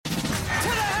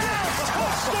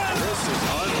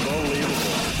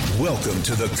Welcome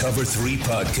to the Cover 3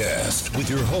 Podcast with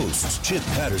your hosts, Chip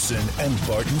Patterson and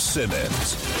Barton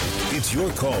Simmons. It's your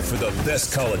call for the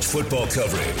best college football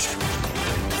coverage.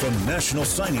 From National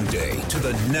Signing Day to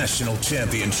the National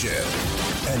Championship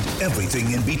and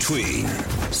everything in between,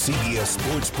 CBS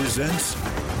Sports presents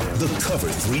the Cover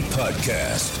 3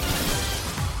 Podcast.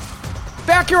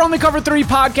 Back here on the Cover 3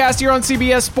 Podcast here on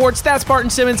CBS Sports. That's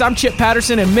Barton Simmons. I'm Chip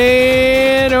Patterson. And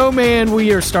man, oh man,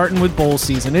 we are starting with bowl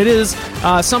season. It is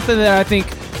something that I think,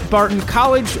 Barton,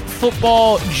 college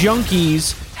football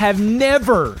junkies have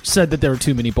never said that there are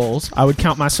too many bowls. I would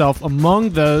count myself among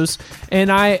those.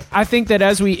 And I think that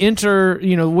as we enter,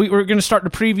 we're going to start to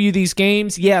preview these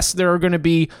games. Yes, there are going to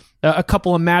be a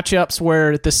couple of matchups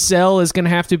where the sell is going to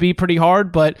have to be pretty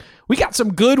hard, but we got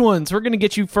some good ones. We're going to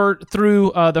get you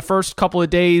through the first couple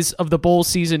of days of the bowl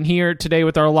season here today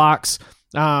with our locks.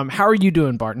 How are you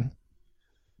doing, Barton?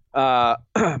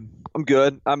 I'm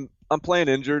good. I'm playing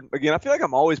injured. Again, I feel like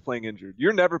I'm always playing injured.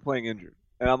 You're never playing injured,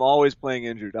 and I'm always playing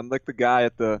injured. I'm like the guy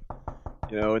at the,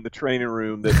 in the training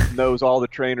room that knows all the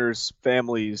trainers'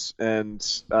 families and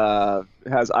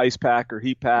has ice pack or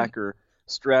heat pack or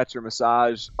stretch or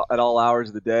massage at all hours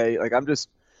of the day. Like I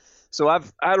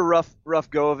had a rough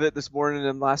go of it this morning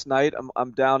and last night.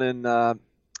 I'm down in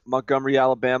Montgomery,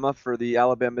 Alabama for the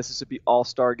Alabama-Mississippi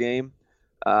All-Star game,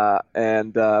 but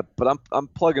I'm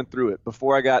plugging through it.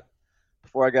 Before I got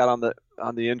on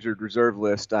the injured reserve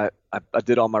list, I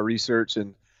did all my research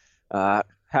and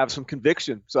have some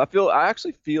conviction. So I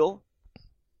actually feel,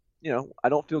 I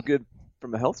don't feel good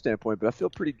from a health standpoint, but I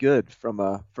feel pretty good from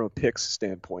a picks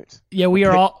standpoint. Yeah,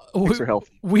 picks are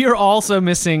healthy. We are also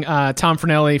missing Tom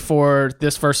Fornelli for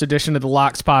this first edition of the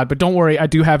Locks Pod, but don't worry, I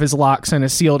do have his locks in a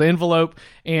sealed envelope,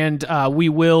 and we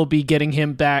will be getting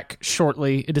him back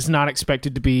shortly. It is not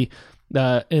expected to be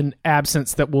an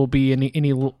absence that will be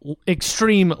any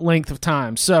extreme length of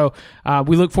time. So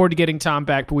we look forward to getting Tom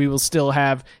back, but we will still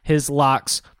have his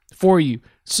locks for you.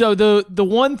 So the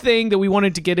one thing that we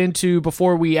wanted to get into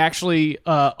before we actually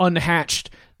unhatched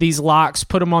these locks,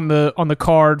 put them on the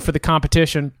card for the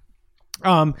competition,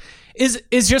 is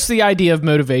just the idea of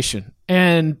motivation.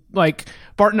 And like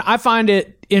Barton, I find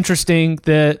it interesting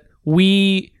that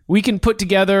we can put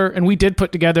together, and we did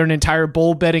put together an entire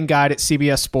bowl betting guide at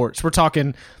CBS Sports. We're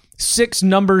talking 6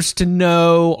 numbers to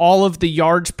know, all of the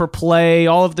yards per play,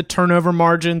 all of the turnover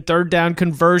margin, third down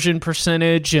conversion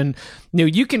percentage, and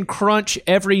you can crunch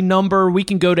every number. We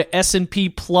can go to S&P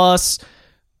Plus.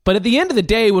 But at the end of the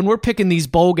day, when we're picking these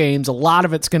bowl games, a lot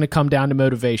of it's going to come down to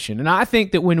motivation. And I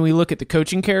think that when we look at the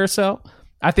coaching carousel,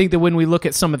 I think that when we look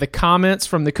at some of the comments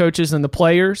from the coaches and the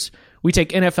players, we take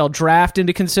NFL draft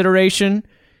into consideration.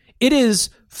 It is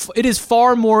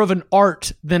far more of an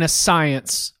art than a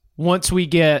science once we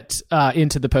get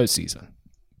into the postseason.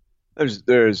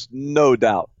 There's no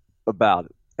doubt about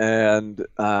it. And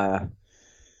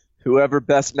whoever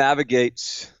best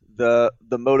navigates the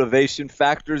motivation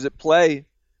factors at play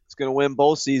is going to win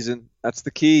bowl season. That's the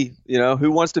key.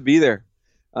 Who wants to be there?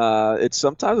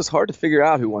 Sometimes it's hard to figure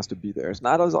out who wants to be there. It's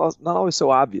not always so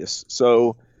obvious.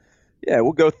 So, yeah,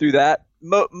 we'll go through that.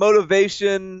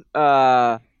 Motivation,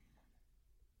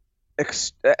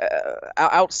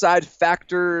 outside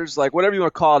factors, like whatever you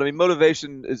want to call it. I mean,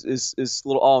 motivation is a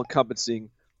little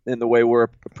all-encompassing in the way we're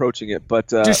approaching it. But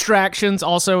distractions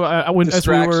also, as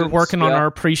we were working on our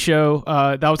pre-show,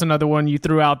 that was another one you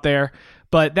threw out there.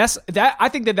 But I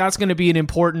think that's going to be an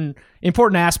important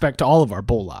aspect to all of our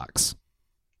bowl locks.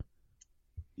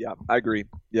 Yeah, I agree.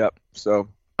 Yep. So,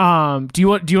 do you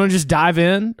want to just dive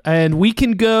in, and we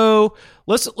can go?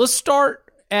 Let's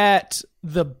start at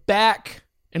the back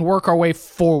and work our way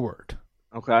forward.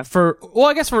 Okay.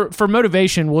 I guess for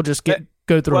motivation, we'll just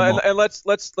go through. Well, and let's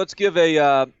give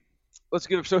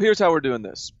So here's how we're doing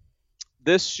this.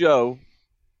 This show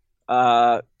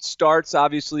starts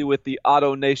obviously with the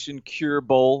Auto Nation Cure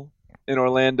Bowl in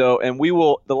Orlando, and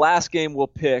the last game we'll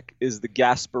pick is the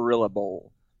Gasparilla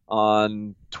Bowl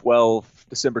on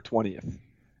December 20th.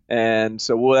 And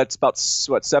so that's about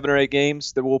 7 or 8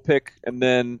 games that we'll pick, and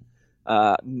then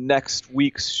next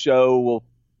week's show we'll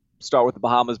start with the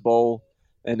Bahamas Bowl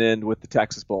and end with the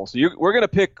Texas Bowl. So we're going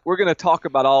to talk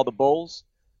about all the bowls,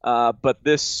 but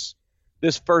this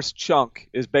first chunk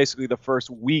is basically the first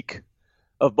week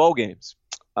of bowl games.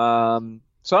 So I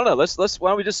don't know. Why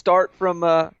don't we just start from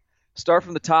the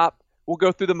top? We'll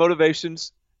go through the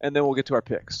motivations and then we'll get to our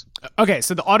picks. Okay.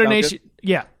 So the Auto Nation,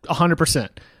 100%.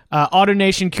 Auto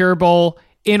Nation Cure Bowl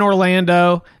in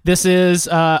Orlando. This is,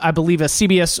 I believe, a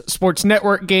CBS Sports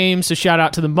Network game, so shout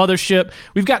out to the mothership.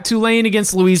 We've got Tulane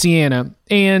against Louisiana.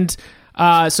 And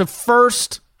so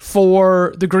first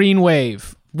for the Green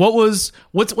Wave, What's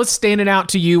standing out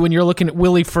to you when you're looking at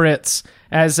Willie Fritz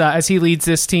as he leads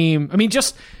this team? I mean,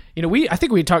 just, I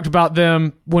think we talked about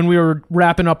them when we were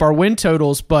wrapping up our win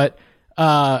totals, but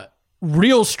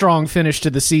real strong finish to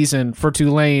the season for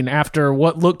Tulane after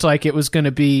what looked like it was going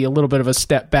to be a little bit of a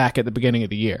step back at the beginning of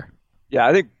the year. Yeah,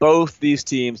 I think both these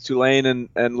teams, Tulane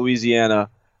and Louisiana,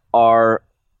 are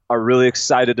really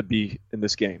excited to be in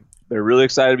this game. They're really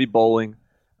excited to be bowling.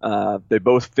 They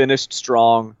both finished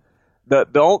strong.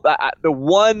 The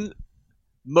one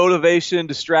motivation,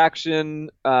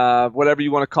 distraction, whatever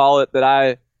you want to call it, that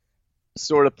I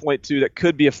sort of point to that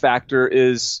could be a factor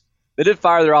is they did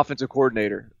fire their offensive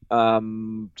coordinator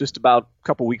just about a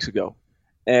couple weeks ago.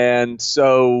 And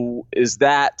so is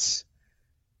that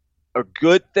a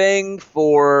good thing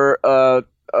for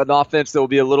an offense that will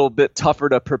be a little bit tougher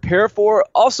to prepare for?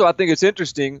 Also, I think it's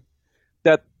interesting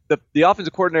that the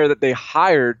offensive coordinator that they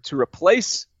hired to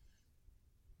replace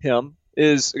him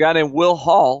is a guy named Will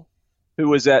Hall, who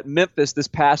was at Memphis this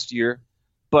past year,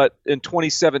 but in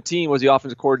 2017 was the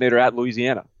offensive coordinator at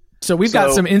Louisiana. So we've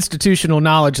got some institutional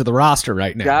knowledge of the roster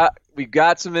right now. We've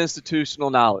got some institutional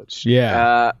knowledge.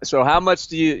 Yeah. So how much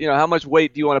how much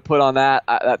weight do you want to put on that?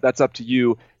 That's up to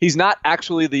you. He's not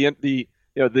actually the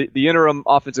interim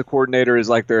offensive coordinator is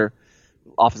like their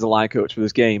offensive line coach for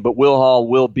this game, but Will Hall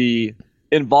will be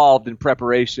involved in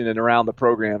preparation and around the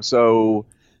program. So,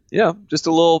 just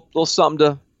a little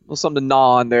something to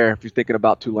gnaw on there if you're thinking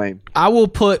about Tulane. I will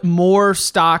put more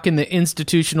stock in the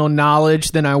institutional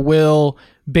knowledge than I will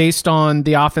based on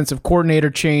the offensive coordinator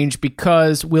change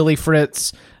because Willie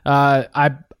Fritz,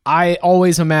 I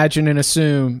always imagine and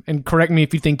assume, and correct me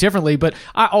if you think differently, but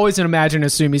I always imagine and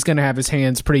assume he's going to have his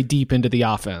hands pretty deep into the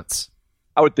offense.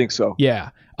 I would think so.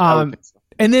 Yeah. I would think so.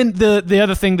 And then the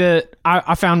other thing that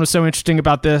I found was so interesting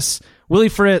about this, Willie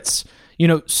Fritz,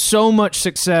 so much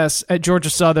success at Georgia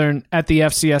Southern at the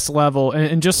FCS level,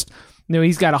 and just,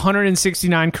 he's got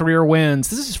 169 career wins.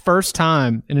 This is his first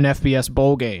time in an FBS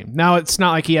bowl game. Now, it's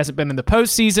not like he hasn't been in the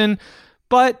postseason,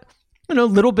 but, a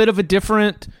little bit of a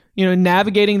different,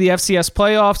 navigating the FCS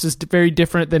playoffs is very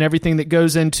different than everything that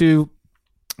goes into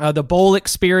the bowl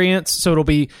experience. So it'll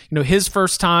be, his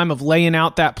first time of laying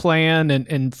out that plan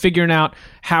and figuring out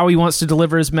how he wants to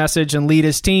deliver his message and lead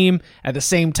his team. At the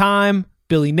same time,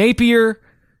 Billy Napier,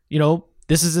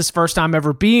 this is his first time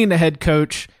ever being the head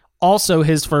coach. Also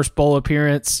his first bowl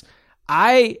appearance.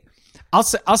 I'll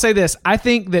say this. I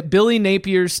think that Billy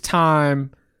Napier's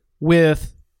time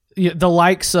with the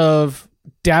likes of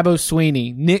Dabo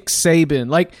Swinney, Nick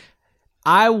Saban,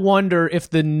 I wonder if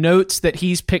the notes that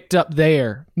he's picked up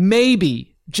there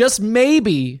maybe, just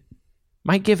maybe,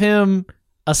 might give him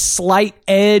a slight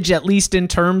edge, at least in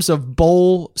terms of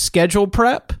bowl schedule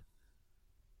prep.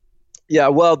 Yeah,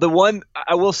 well,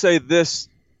 I will say this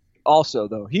also,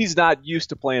 though. He's not used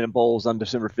to playing in bowls on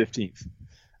December 15th.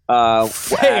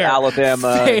 At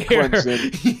Alabama,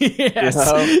 Clemson.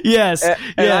 Yes,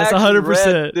 yes,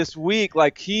 100%. This week,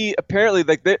 he apparently,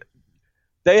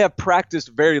 they have practiced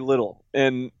very little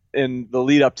in the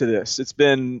lead up to this. It's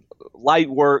been light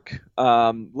work,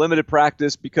 limited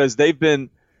practice because they've been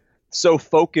so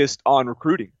focused on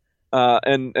recruiting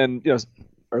and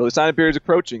early signing periods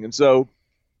approaching. And so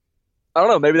I don't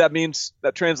know, maybe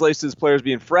that translates to his players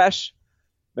being fresh.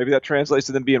 Maybe that translates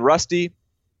to them being rusty.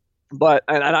 But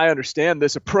and I understand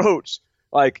this approach.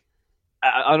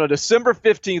 On a December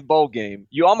 15th bowl game,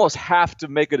 you almost have to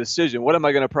make a decision. What am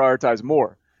I going to prioritize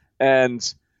more? And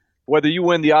whether you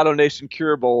win the Auto Nation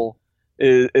Cure Bowl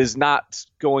is not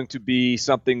going to be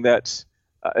something that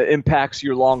impacts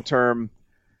your long-term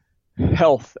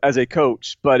health as a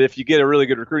coach. But if you get a really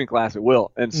good recruiting class, it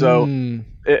will. And so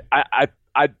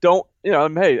I don't,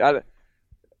 it's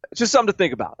just something to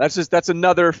think about. That's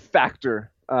another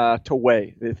factor to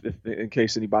weigh if in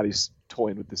case anybody's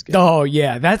toying with this game. Oh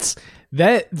yeah,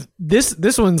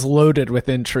 this one's loaded with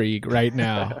intrigue right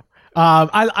now.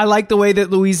 I like the way that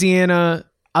Louisiana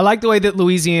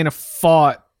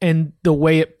fought and the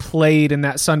way it played in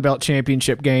that Sun Belt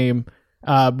Championship game.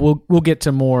 We'll get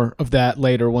to more of that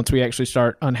later once we actually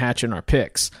start unhatching our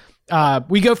picks.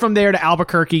 We go from there to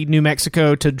Albuquerque, New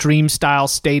Mexico, to Dream Style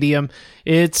Stadium.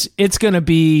 It's going to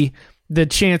be the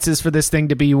chances for this thing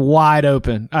to be wide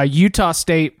open. Utah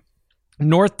State,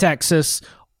 North Texas,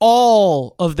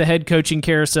 all of the head coaching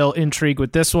carousel intrigue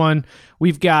with this one.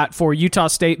 We've got for Utah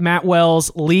State, Matt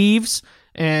Wells leaves,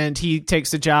 and he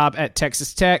takes the job at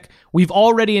Texas Tech. We've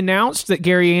already announced that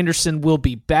Gary Anderson will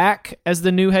be back as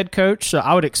the new head coach, so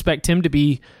I would expect him to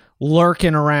be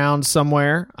lurking around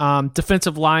somewhere.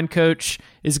 Defensive line coach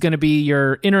is going to be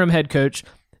your interim head coach.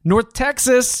 North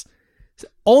Texas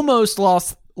almost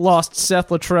lost lost Seth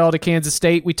Littrell to Kansas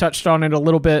State. We touched on it a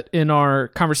little bit in our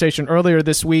conversation earlier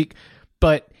this week,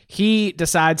 but he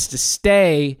decides to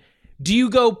stay. Do you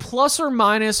go plus or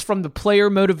minus from the player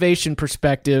motivation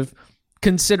perspective,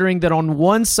 considering that on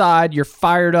one side you're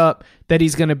fired up that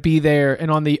he's going to be there,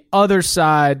 and on the other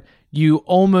side you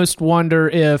almost wonder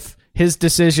if his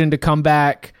decision to come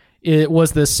back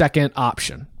was the second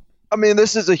option? I mean,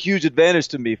 this is a huge advantage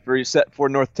to me for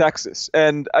North Texas.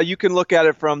 And you can look at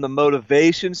it from the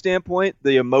motivation standpoint,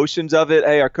 the emotions of it.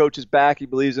 Hey, our coach is back. He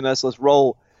believes in us. Let's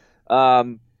roll.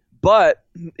 But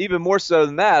even more so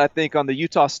than that, I think on the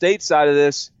Utah State side of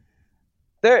this,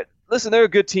 they're a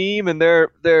good team, and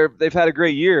they've had a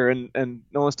great year, and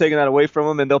no one's taking that away from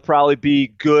them, and they'll probably be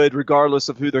good regardless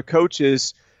of who their coach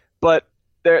is. But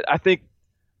I think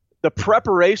the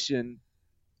preparation,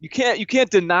 you can't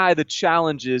deny the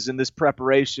challenges in this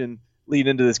preparation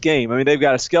leading into this game. I mean, they've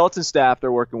got a skeleton staff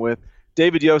they're working with.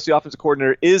 David Yost, the offensive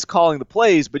coordinator, is calling the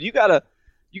plays, but you gotta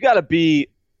be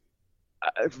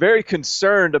very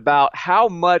concerned about how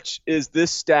much is this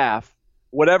staff,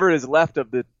 whatever is left of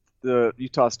the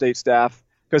Utah State staff,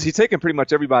 because he's taken pretty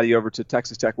much everybody over to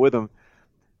Texas Tech with him.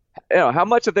 How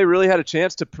much have they really had a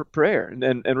chance to prepare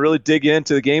and really dig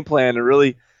into the game plan and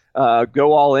really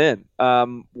go all in?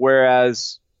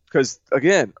 Whereas, because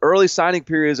again, early signing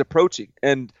period is approaching,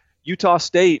 and Utah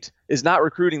State is not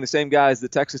recruiting the same guys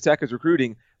that Texas Tech is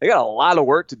recruiting. They got a lot of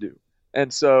work to do,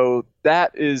 and so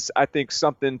that is, I think,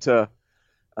 something to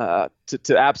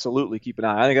absolutely keep an eye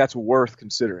on. I think that's worth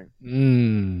considering.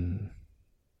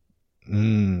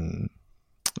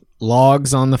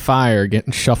 Logs on the fire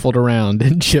getting shuffled around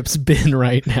in Chip's bin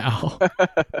right now.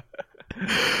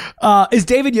 Is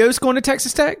David Yost going to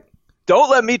Texas Tech? Don't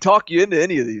let me talk you into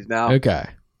any of these now. Okay.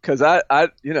 Because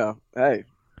hey,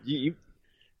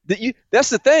 that's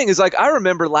the thing, is like, I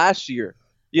remember last year,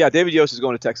 yeah, David Yost is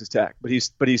going to Texas Tech, but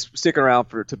he's sticking around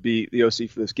to be the OC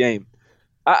for this game.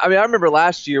 I mean, I remember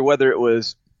last year, whether it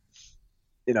was,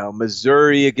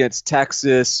 Missouri against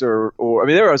Texas or I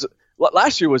mean,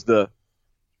 last year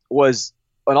was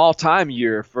an all-time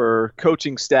year for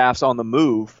coaching staffs on the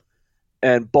move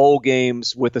and bowl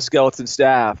games with a skeleton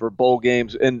staff, or bowl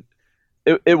games, and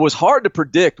it was hard to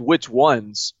predict which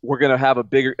ones were going to have a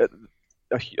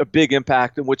big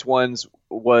impact and which ones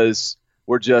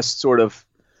were just sort of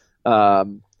a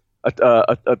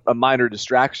minor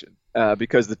distraction,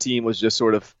 because the team was just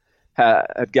sort of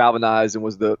had galvanized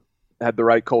and had the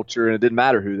right culture, and it didn't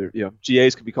matter who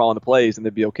GAs could be calling the plays and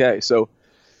they'd be okay. So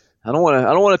I don't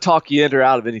want to talk you in or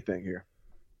out of anything here.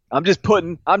 I'm just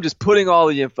putting all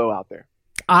the info out there.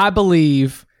 I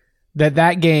believe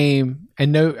that game,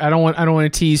 and no, I don't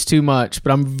want to tease too much,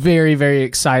 but I'm very, very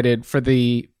excited for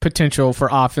the potential for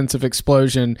offensive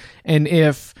explosion. And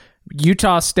if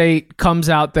Utah State comes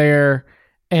out there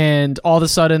and all of a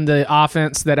sudden the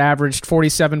offense that averaged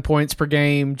 47 points per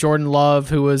game, Jordan Love,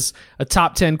 who was a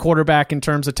top 10 quarterback in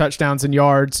terms of touchdowns and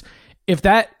yards, if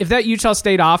that Utah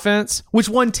State offense, which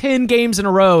won 10 games in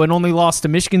a row and only lost to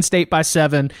Michigan State by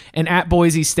 7 and at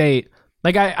Boise State,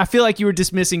 like I feel like you were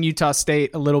dismissing Utah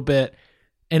State a little bit,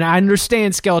 and I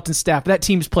understand skeleton staff, but that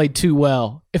team's played too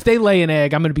well. If they lay an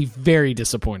egg, I'm going to be very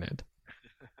disappointed.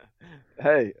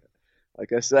 Hey,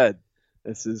 like I said,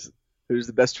 who's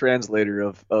the best translator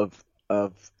of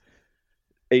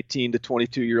 18 to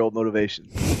 22-year-old motivation.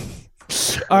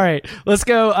 All right, let's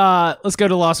go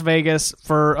to Las Vegas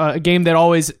for a game that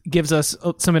always gives us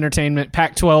some entertainment.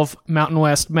 Pac-12 Mountain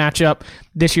West matchup.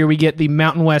 This year we get the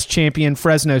Mountain West champion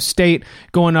Fresno State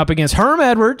going up against Herm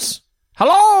Edwards.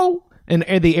 Hello! And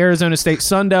the Arizona State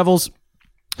Sun Devils.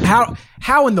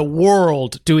 How in the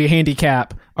world do we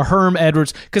handicap a Herm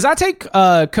Edwards? Because I take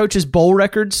coaches' bowl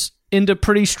records into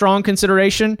pretty strong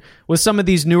consideration. With some of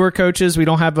these newer coaches, we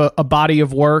don't have a body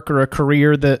of work or a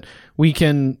career that we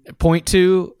can point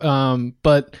to.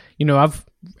 But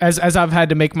as I've had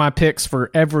to make my picks for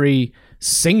every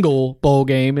single bowl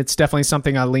game, it's definitely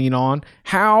something I lean on.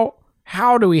 How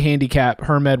do we handicap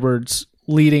Herm Edwards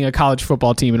leading a college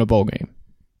football team in a bowl game?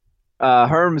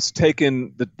 Herm's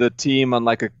taken the team on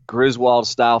like a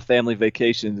Griswold-style family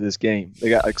vacation to this game. They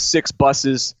got like 6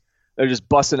 buses. They're just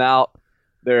bussing out.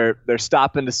 They're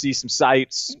stopping to see some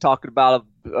sights, talking about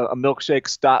a milkshake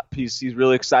stop he's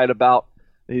really excited about.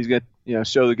 He's going to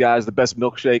show the guys the best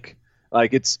milkshake.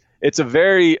 Like it's a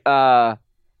very it's a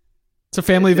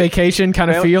family vacation kind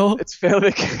of feel. It's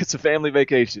a family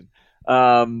vacation.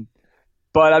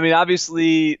 But I mean,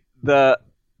 obviously the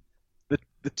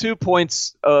 2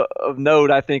 points of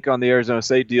note, I think, on the Arizona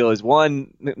State deal is,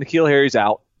 one, N'Keal Harry's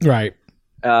out. Right.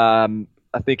 I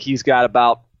think he's got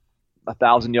about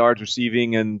 1,000 yards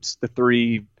receiving and the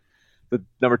 3 the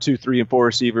number 2, 3, and 4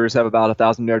 receivers have about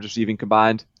 1,000 yards receiving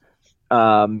combined.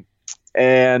 And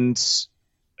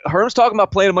Herm's talking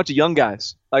about playing a bunch of young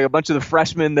guys, like a bunch of the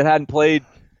freshmen that hadn't played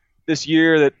this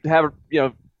year that have,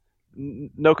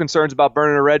 no concerns about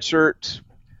burning a red shirt.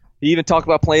 He even talked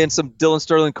about playing some Dylan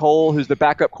Sterling Cole, who's the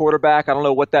backup quarterback. I don't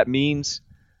know what that means,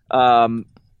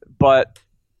 but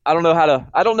I don't know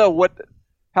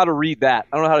how to read that.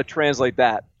 I don't know how to translate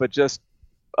that. But just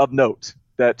of note,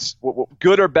 that's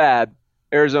good or bad.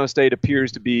 Arizona State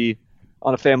appears to be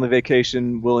on a family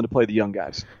vacation, willing to play the young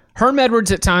guys. Herm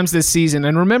Edwards at times this season,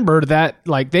 and remember that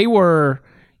they were.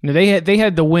 They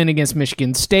had the win against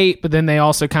Michigan State, but then they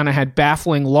also kind of had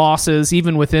baffling losses.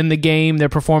 Even within the game, their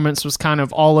performance was kind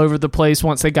of all over the place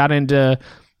once they got into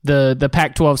the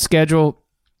Pac-12 schedule.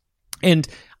 And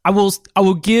I will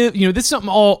give, this is something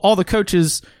all the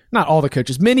coaches, not all the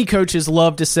coaches, many coaches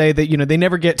love to say that, they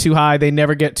never get too high, they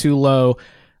never get too low.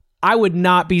 I would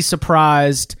not be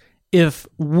surprised if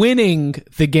winning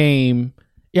the game.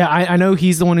 Yeah, I know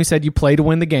he's the one who said you play to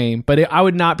win the game, but I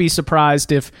would not be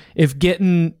surprised if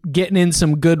getting in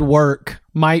some good work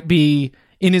might be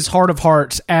in his heart of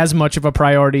hearts as much of a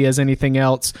priority as anything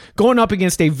else, going up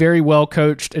against a very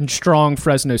well-coached and strong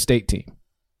Fresno State team.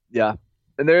 Yeah,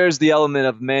 and there's the element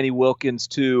of Manny Wilkins,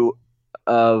 too,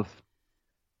 of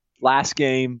last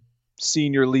game,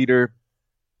 senior leader,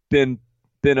 been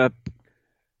a,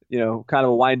 kind of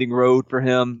a winding road for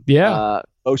him. Yeah.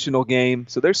 Emotional game.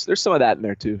 So there's some of that in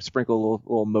there too. Sprinkle a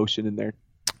little emotion in there.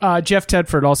 Jeff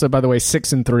Tedford also, by the way,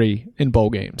 6-3 in bowl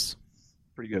games.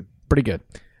 Pretty good.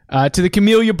 To the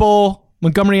Camellia Bowl,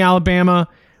 Montgomery, Alabama.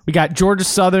 We got Georgia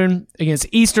Southern against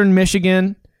Eastern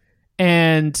Michigan.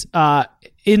 And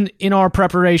in our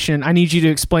preparation, I need you to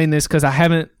explain this because I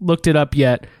haven't looked it up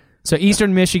yet. So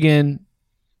Eastern Michigan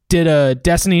did a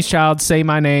Destiny's Child Say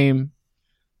My Name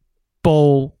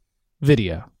bowl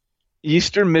video.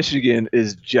 Eastern Michigan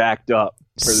is jacked up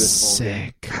for this bowl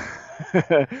game. Sick.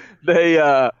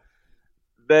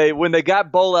 They when they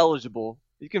got bowl eligible,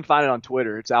 you can find it on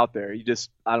Twitter. It's out there. You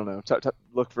just, I don't know,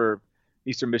 look for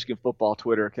Eastern Michigan football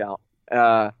Twitter account.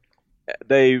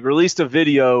 They released a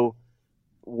video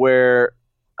where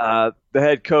the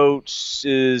head coach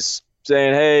is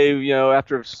saying, hey,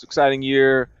 after an exciting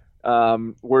year,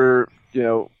 we're,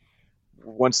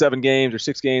 won 7 games or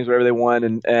 6 games, whatever they won,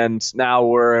 and now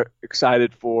we're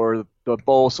excited for the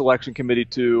bowl selection committee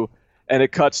too. And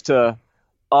it cuts to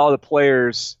all the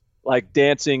players like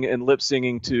dancing and lip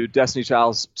singing to Destiny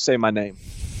Child's "Say My Name."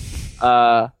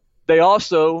 They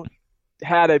also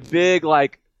had a big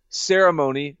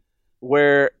ceremony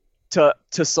where to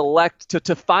select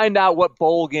to find out what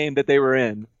bowl game that they were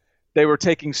in. They were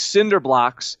taking cinder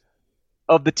blocks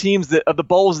of the teams of the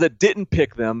bowls that didn't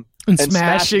pick them. And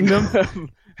smashing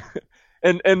them.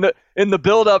 and in the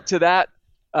build up to that,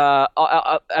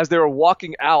 as they were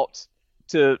walking out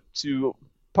to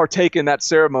partake in that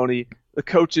ceremony, the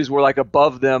coaches were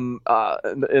above them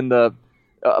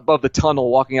above the tunnel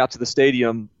walking out to the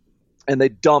stadium, and they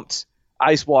dumped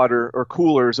ice water or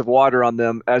coolers of water on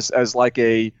them as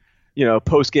a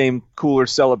post game cooler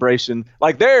celebration.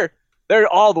 They're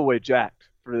all the way jacked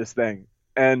for this thing,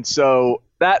 and so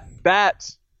that.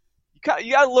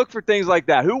 You got to look for things like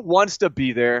that. Who wants to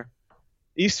be there?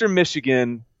 Eastern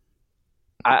Michigan,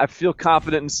 I feel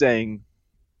confident in saying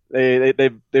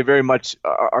they very much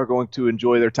are going to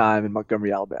enjoy their time in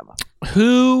Montgomery, Alabama.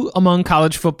 Who among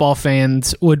college football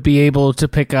fans would be able to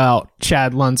pick out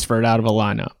Chad Lunsford out of a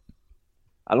lineup?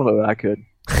 I don't know that I could.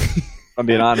 I'm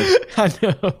being honest. I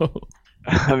know.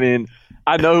 I mean,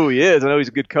 I know who he is. I know he's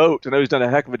a good coach. I know he's done a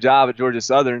heck of a job at Georgia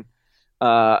Southern.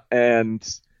 And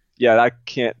yeah, I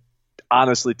can't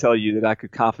honestly tell you that I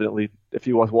could confidently, if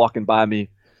he was walking by me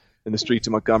in the streets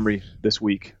of Montgomery this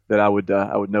week, that I would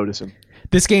notice him.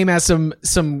 This game has some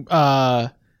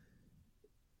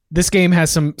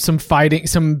fighting,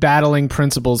 some battling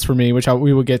principles for me, which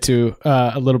we will get to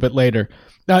a little bit later.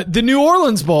 The New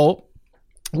Orleans Bowl,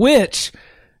 which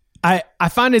I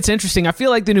find it's interesting. I feel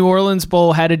like the New Orleans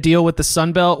Bowl had a deal with the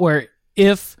Sun Belt where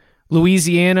if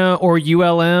Louisiana or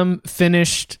ULM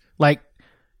finished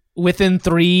within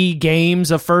 3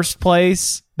 games of first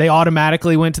place, they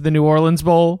automatically went to the New Orleans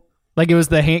Bowl. It was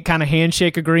the kind of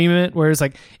handshake agreement where it's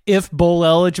if bowl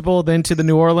eligible, then to the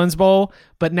New Orleans Bowl.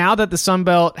 But now that the Sun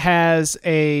Belt has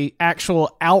a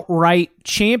actual outright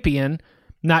champion,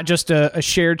 not just a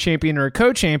shared champion or a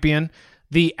co-champion,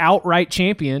 the outright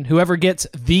champion, whoever gets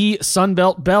the Sun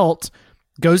Belt belt,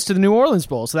 goes to the New Orleans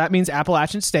Bowl. So that means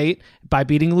Appalachian State, by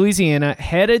beating Louisiana,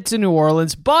 headed to New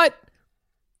Orleans. But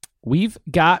we've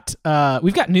got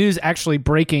news actually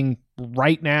breaking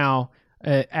right now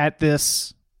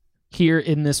here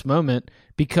in this moment.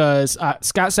 because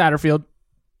Scott Satterfield,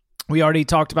 we already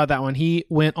talked about that one. He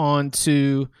went on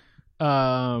to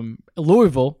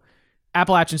Louisville.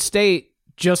 Appalachian State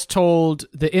just told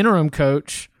the interim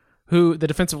coach, the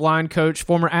defensive line coach,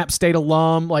 former App State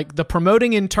alum, like the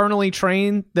promoting internally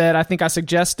train that I think I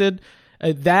suggested,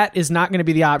 that is not going to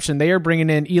be the option. They are bringing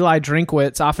in Eli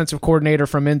Drinkwitz, offensive coordinator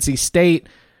from NC State.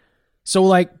 So,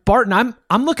 like, Barton,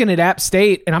 I'm looking at App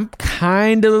State, and I'm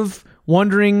kind of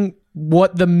wondering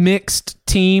what the mixed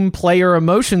team player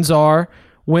emotions are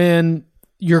when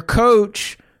your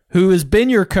coach, who has been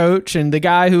your coach, and the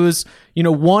guy who is,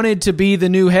 wanted to be the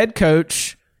new head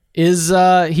coach, is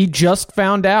he just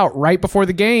found out right before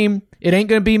the game, it ain't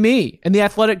going to be me. And the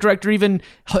athletic director even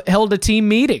held a team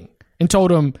meeting and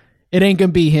told him it ain't going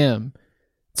to be him.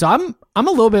 So I'm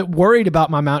a little bit worried about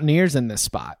my Mountaineers in this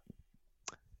spot.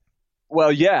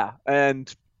 Well, yeah,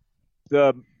 and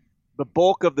the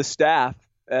bulk of the staff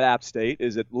at App State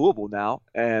is at Louisville now,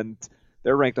 and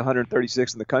they're ranked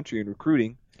 136 in the country in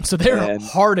recruiting. So they're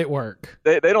hard at work.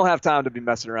 They don't have time to be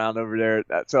messing around over there.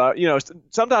 So,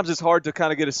 sometimes it's hard to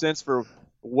kind of get a sense for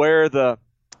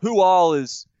who all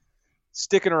is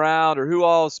sticking around or who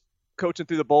all is coaching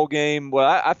through the bowl game.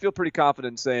 Well, I feel pretty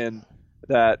confident in saying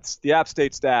that the App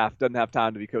State staff doesn't have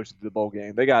time to be coaching through the bowl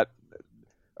game. They got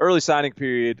early signing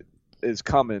period is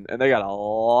coming, and they got a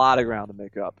lot of ground to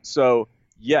make up. So,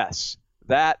 yes,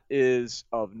 that is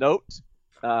of note.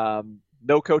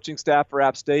 No coaching staff for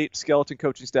App State, skeleton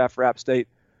coaching staff for App State.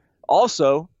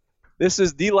 Also, this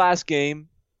is the last game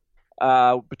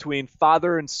between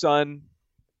father and son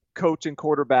coach and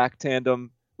quarterback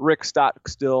tandem, Rick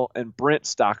Stockstill and Brent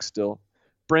Stockstill.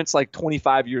 Brent's like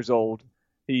 25 years old.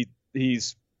 He's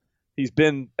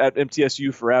been at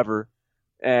MTSU forever,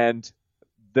 and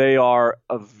they're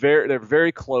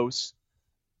very close,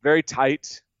 very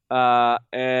tight,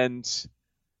 and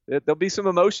there'll be some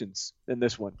emotions in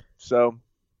this one. So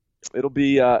it'll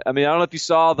be I don't know if you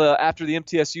saw after the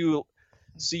MTSU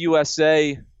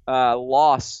CUSA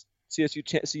loss,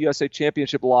 CUSA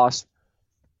championship loss,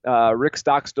 Rick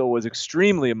Stockstill was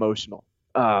extremely emotional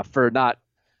for not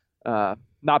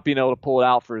being able to pull it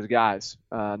out for his guys,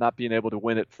 not being able to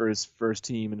win it for his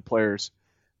team and players.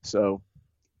 So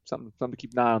something to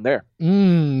keep an eye on there.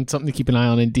 Something to keep an eye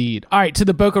on indeed. All right, to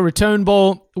the Boca Raton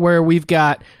Bowl, where we've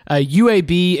got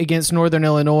UAB against Northern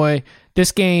Illinois.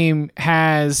 This game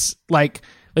has like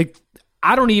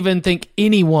I don't even think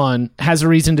anyone has a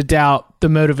reason to doubt the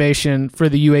motivation for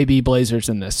the UAB Blazers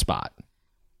in this spot.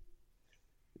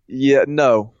 Yeah,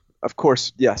 no, of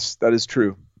course, yes, that is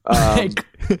true.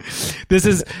 This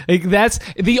is that's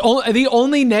the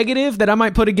only negative that I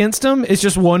might put against them is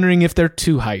just wondering if they're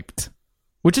too hyped.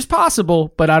 Which is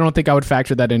possible, but I don't think I would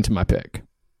factor that into my pick.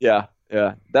 Yeah.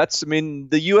 The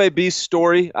UAB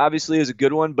story obviously is a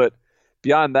good one, but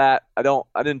beyond that, I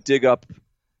didn't dig up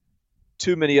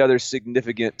too many other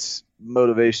significant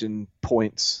motivation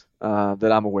points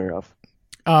that I'm aware of.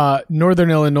 Northern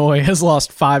Illinois has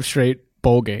lost 5 straight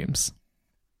bowl games.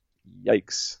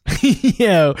 Yikes.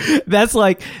 That's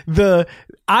like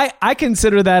I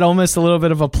consider that almost a little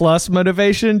bit of a plus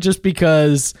motivation just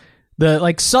because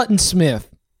Sutton Smith,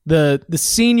 the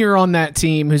senior on that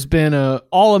team who's been a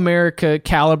All-America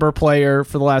caliber player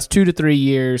for the last 2 to 3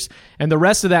 years, and the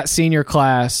rest of that senior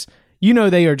class,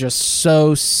 they are just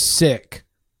so sick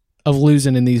of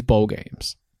losing in these bowl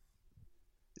games.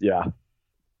 Yeah,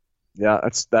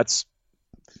 that's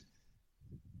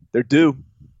they're due.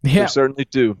 Yeah. They're certainly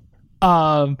due.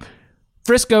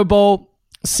 Frisco Bowl,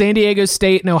 San Diego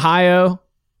State and Ohio.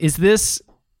 Is this?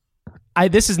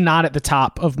 This is not at the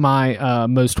top of my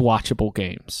most watchable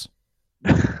games.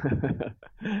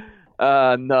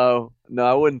 No,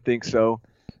 I wouldn't think so.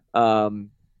 But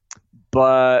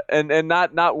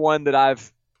not one that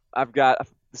I've got.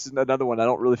 This is another one I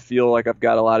don't really feel like I've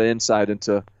got a lot of insight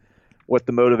into what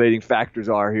the motivating factors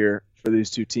are here for these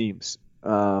two teams.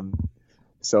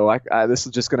 So this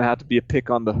is just going to have to be a pick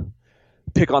on the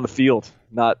field,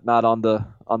 not on the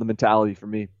mentality for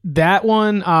me. That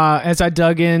one, as I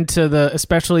dug into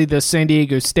especially the San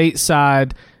Diego State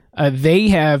side, they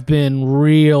have been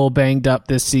real banged up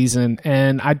this season,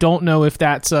 and I don't know if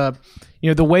that's the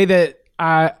way that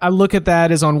I look at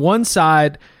that is on one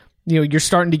side, you're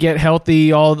starting to get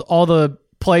healthy, all the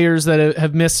players that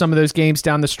have missed some of those games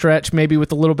down the stretch, maybe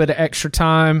with a little bit of extra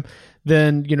time,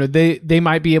 then they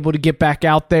might be able to get back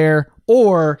out there,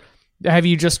 or have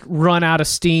you just run out of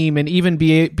steam, and even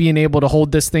being able to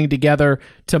hold this thing together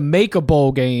to make a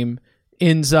bowl game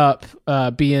ends up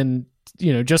being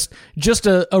just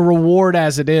a reward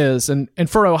as it is. And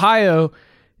for Ohio,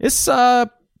 it's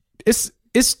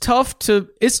tough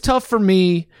for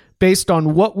me based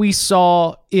on what we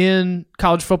saw in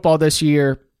college football this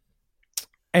year.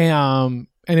 And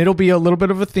it'll be a little bit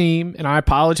of a theme, and I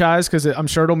apologize because I'm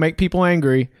sure it'll make people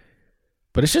angry,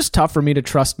 but it's just tough for me to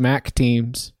trust MAC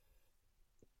teams.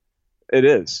 It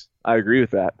is. I agree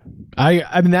with that.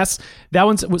 I mean, that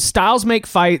one's styles make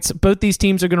fights. Both these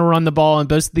teams are going to run the ball, and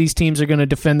both these teams are going to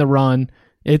defend the run.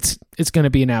 It's going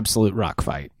to be an absolute rock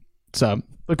fight. So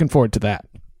looking forward to that.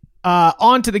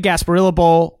 On to the Gasparilla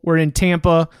Bowl. We're in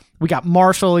Tampa. We got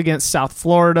Marshall against South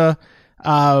Florida.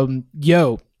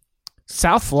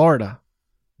 South Florida.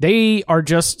 They are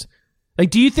just like,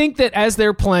 do you think that as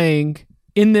they're playing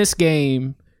in this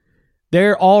game,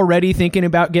 they're already thinking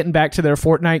about getting back to their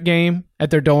Fortnite game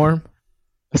at their dorm?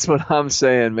 That's what I'm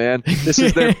saying, man. This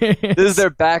is their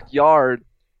backyard.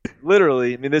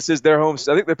 Literally. I mean, this is their home.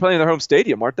 I think they're playing in their home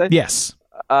stadium, aren't they? Yes.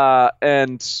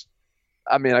 And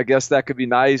I mean, I guess that could be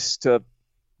nice to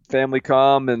family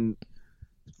come and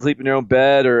sleep in your own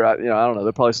bed, or I don't know.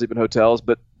 They'll probably sleep in hotels,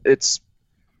 but it's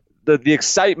the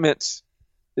excitement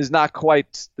is not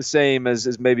quite the same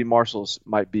as maybe Marshall's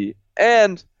might be.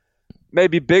 And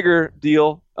maybe bigger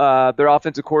deal, their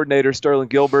offensive coordinator, Sterling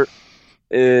Gilbert,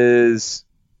 is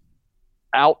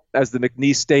out as the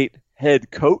McNeese State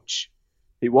head coach.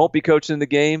 He won't be coaching the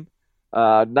game.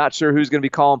 Not sure who's going to be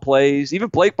calling plays. Even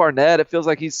Blake Barnett, it feels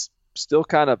like he's still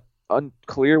kind of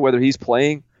unclear whether he's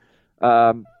playing.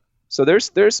 So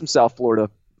there's some South Florida.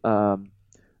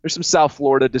 There's some South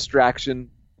Florida distraction,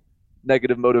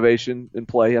 negative motivation in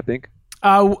play, I think.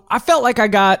 I felt like I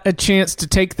got a chance to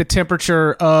take the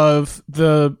temperature of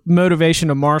the motivation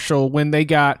of Marshall when they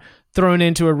got thrown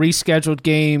into a rescheduled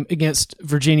game against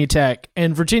Virginia Tech.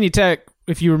 And Virginia Tech,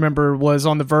 if you remember, was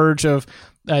on the verge of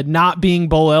not being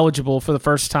bowl eligible for the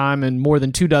first time in more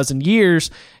than 24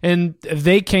 years. And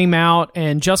they came out,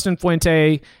 and Justin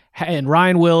Fuente and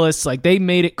Ryan Willis, like, they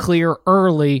made it clear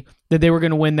early that they were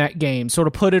going to win that game, sort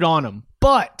of put it on them.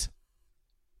 But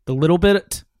the little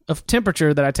bit of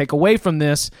temperature that I take away from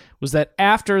this was that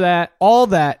after that, all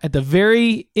that, at the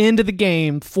very end of the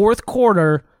game, fourth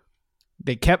quarter,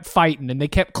 they kept fighting and they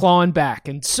kept clawing back.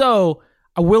 And so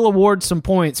I will award some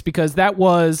points because that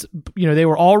was, they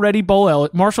were already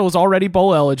Marshall was already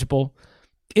bowl eligible.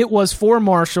 It was for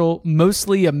Marshall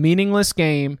mostly a meaningless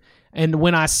game. And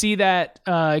when I see that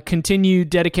continued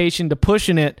dedication to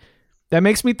pushing it, that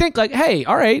makes me think like, hey,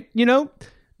 all right,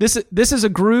 this is a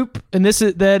group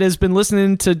that has been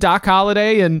listening to Doc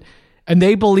Holliday and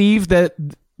they believe that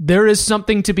there is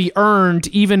something to be earned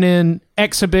even in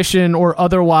exhibition or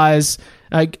otherwise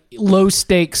low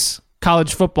stakes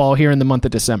college football here in the month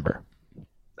of December.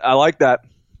 I like that.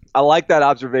 I like that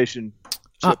observation,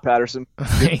 Chip Patterson.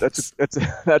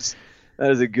 That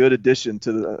is a good addition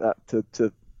to the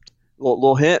to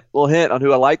little hint on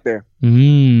who I like there.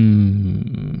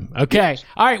 Okay.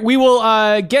 All right. We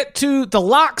will get to the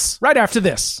locks right after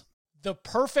this. The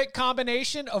perfect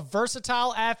combination of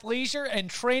versatile athleisure and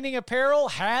training apparel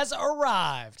has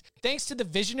arrived. Thanks to the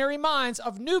visionary minds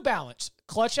of New Balance,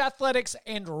 Clutch Athletics,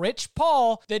 and Rich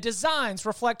Paul, the designs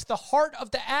reflect the heart of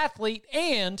the athlete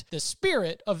and the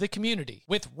spirit of the community.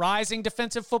 With rising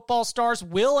defensive football stars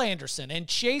Will Anderson and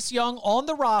Chase Young on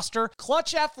the roster,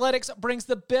 Clutch Athletics brings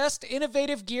the best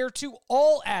innovative gear to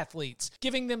all athletes,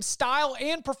 giving them style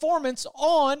and performance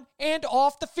on and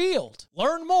off the field.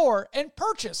 Learn more and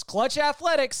purchase Clutch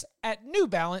Athletics at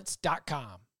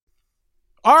newbalance.com.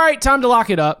 All right, time to lock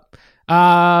it up.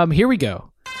 Here we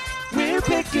go. We're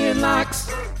picking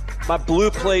locks. My Blue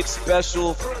Plate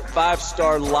special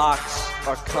 5-star locks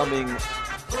are coming.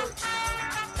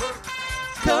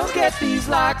 Come get these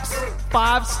locks.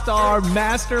 5-star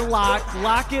master lock.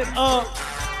 Lock it up.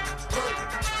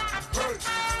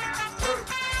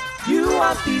 You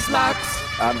want these locks?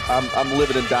 I'm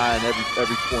living and dying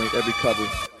every point, every cover.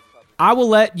 I will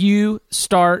let you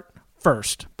start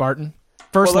first, Barton.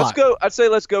 First lock.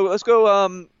 Let's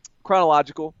go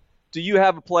chronological. Do you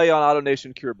have a play on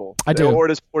AutoNation Cure Bowl? I do. Or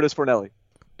does Fornelli?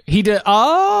 He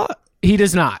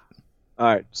does not. All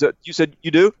right. So you said you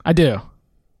do? I do.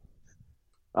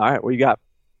 All right. What you got?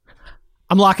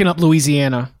 I'm locking up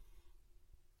Louisiana.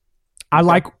 I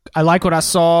like what I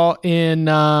saw in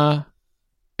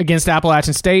against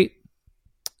Appalachian State.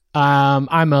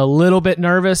 I'm a little bit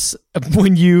nervous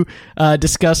when you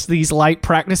discuss these light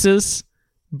practices,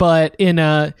 but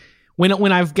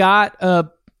when I've got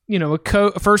a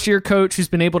first-year coach who's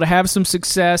been able to have some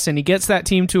success and he gets that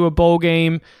team to a bowl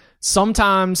game,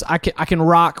 sometimes I can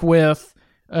rock with,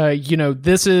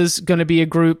 this is going to be a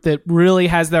group that really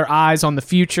has their eyes on the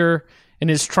future and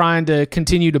is trying to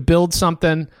continue to build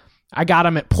something. I got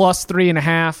them at plus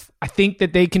 3.5. I think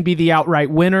that they can be the outright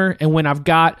winner. And when I've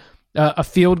got a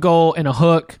field goal and a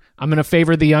hook. I'm going to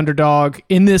favor the underdog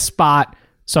in this spot.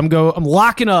 So I'm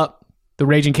locking up the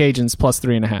Raging Cajuns plus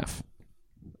 3.5.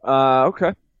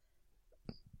 Okay.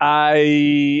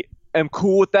 I am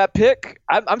cool with that pick.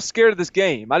 I'm scared of this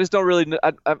game. I just don't really.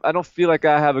 I don't feel like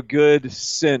I have a good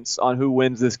sense on who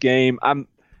wins this game.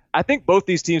 I think both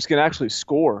these teams can actually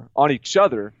score on each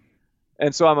other,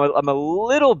 and so I'm a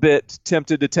little bit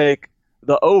tempted to take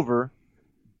the over.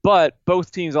 But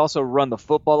both teams also run the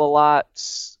football a lot.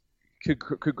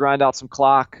 Could grind out some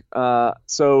clock.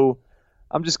 So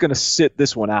I'm just going to sit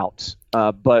this one out.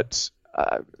 But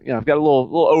I've got a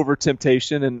little over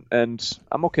temptation, and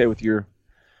I'm okay with your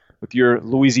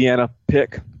Louisiana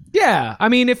pick. Yeah, I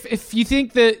mean, if you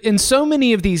think that in so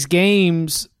many of these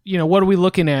games, what are we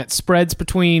looking at? Spreads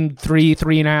between 3,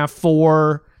 3.5,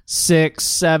 4, 6,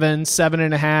 7,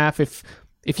 7.5.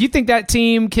 If you think that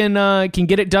team can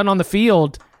get it done on the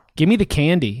field, give me the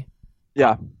candy.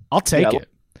 Yeah, I'll take it.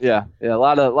 Yeah. A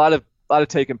lot of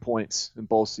taking points in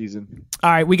bowl season. All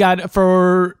right, we got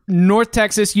for North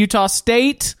Texas, Utah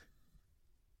State.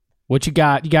 What you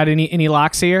got? You got any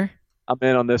locks here? I'm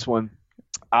in on this one.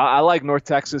 I like North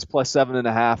Texas plus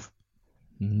 7.5.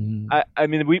 I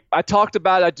mean, I talked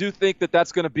about it. I do think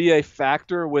that's going to be a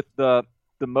factor with the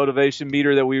motivation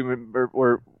meter that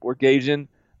we're gauging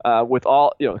with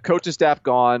all coaching staff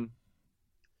gone.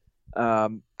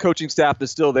 Coaching staff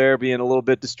is still there, being a little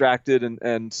bit distracted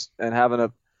and having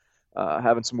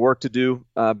some work to do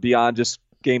beyond just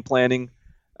game planning.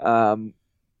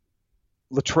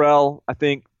 Luttrell, I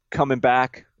think, coming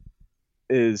back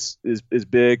is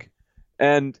big,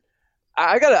 and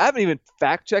I haven't even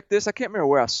fact checked this. I can't remember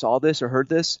where I saw this or heard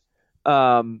this.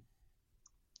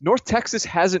 North Texas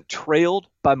hasn't trailed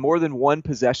by more than one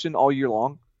possession all year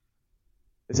long.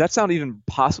 Does that sound even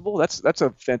possible? That's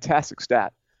a fantastic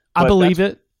stat. I believe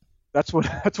it. That's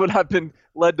what I've been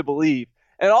led to believe.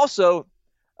 And also,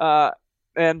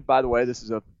 and by the way, this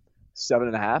is a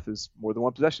 7.5 is more than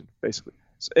one possession, basically.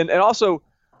 And also,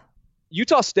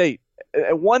 Utah State.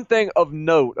 One thing of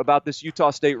note about this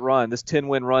Utah State run, this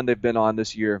 10-win run they've been on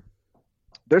this year,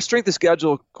 their strength of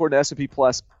schedule, according to S&P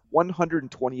Plus,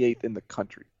 128th in the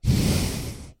country.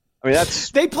 I mean,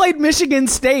 they played Michigan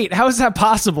State. How is that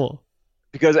possible?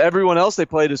 Because everyone else they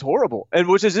played is horrible, and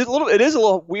it is a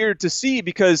little weird to see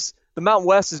because the Mountain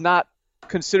West is not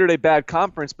considered a bad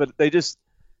conference, but they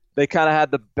kind of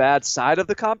had the bad side of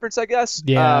the conference, I guess.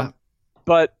 Yeah.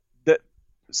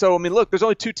 So I mean, look, there's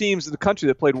only 2 teams in the country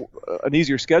that played an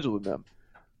easier schedule than them.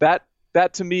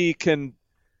 That to me can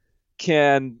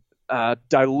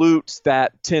dilute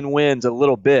that 10 wins a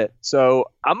little bit.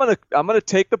 So I'm gonna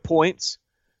take the points,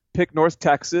 pick North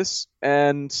Texas,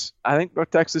 and I think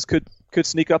North Texas could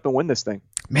sneak up and win this thing.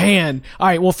 Man. All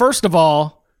right. Well, first of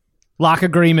all, lock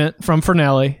agreement from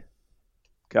Fernelli.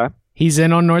 Okay. He's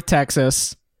in on North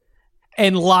Texas.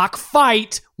 And lock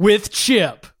fight with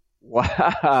Chip.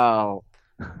 Wow.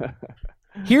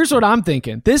 Here's what I'm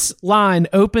thinking. This line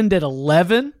opened at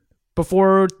 11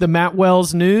 before the Matt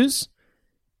Wells news,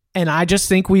 and I just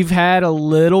think we've had a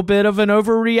little bit of an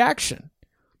overreaction.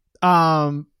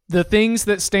 The things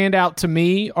that stand out to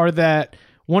me are that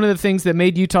one of the things that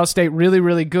made Utah State really,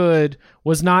 really good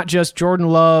was not just Jordan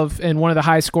Love and one of the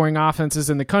high-scoring offenses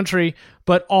in the country,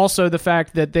 but also the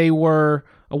fact that they were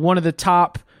one of the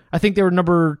top, I think they were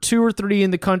number 2 or 3 in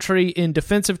the country in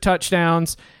defensive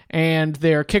touchdowns, and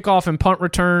their kickoff and punt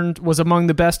return was among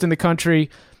the best in the country.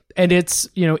 And it's,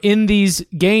 in these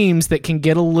games that can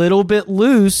get a little bit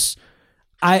loose,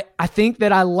 I think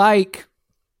that I like,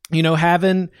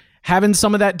 having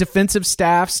some of that defensive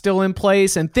staff still in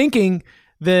place and thinking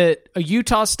that a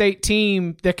Utah State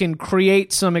team that can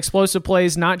create some explosive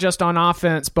plays, not just on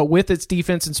offense, but with its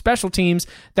defense and special teams,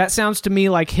 that sounds to me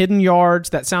like hidden yards.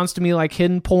 That sounds to me like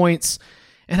hidden points.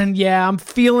 And then, yeah, I'm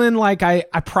feeling like I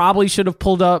probably should have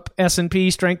pulled up S&P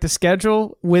strength of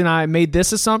schedule when I made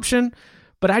this assumption.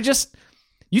 But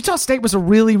Utah State was a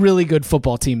really, really good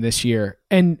football team this year.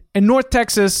 And North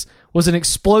Texas was an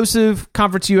explosive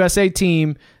Conference USA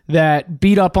team that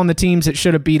beat up on the teams it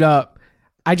should have beat up.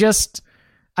 I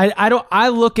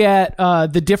look at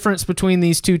the difference between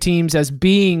these two teams as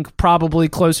being probably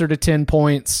closer to 10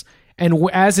 points. And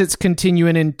as it's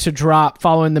continuing to drop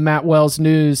following the Matt Wells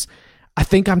news, I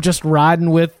think I'm just riding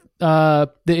with the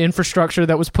infrastructure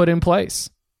that was put in place.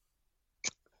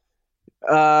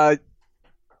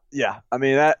 Yeah, I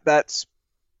mean that's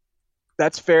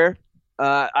fair.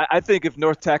 I think if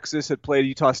North Texas had played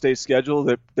Utah State's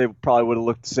schedule, they probably would have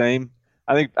looked the same.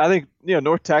 I think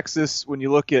North Texas, when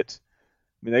you look at,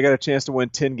 they got a chance to win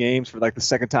 10 games for like the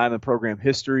second time in program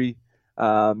history.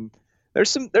 there's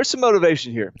some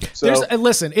motivation here. So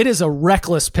listen, it is a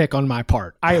reckless pick on my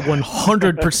part. I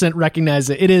 100% recognize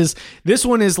it. This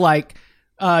one is like,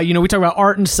 we talk about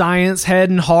art and science, head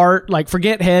and heart. Like,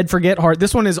 forget head, forget heart.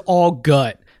 This one is all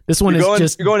gut. This one you're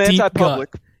going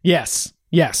anti-public. Gut. Yes.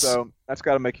 So that's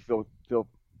got to make you feel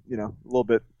a little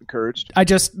bit encouraged.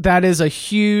 That is a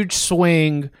huge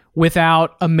swing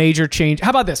without a major change.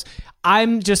 How about this?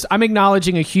 I'm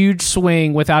acknowledging a huge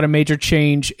swing without a major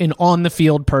change in on the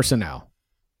field personnel.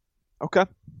 Okay.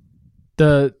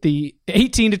 The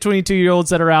 18 to 22-year-olds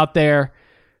that are out there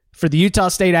for the Utah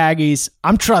State Aggies,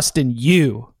 I'm trusting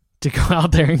you to go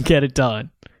out there and get it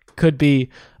done. Could be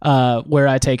where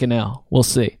I take an L. We'll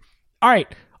see. All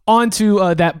right, on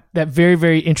to that very,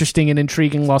 very interesting and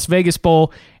intriguing Las Vegas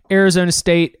Bowl, Arizona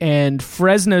State and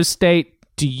Fresno State.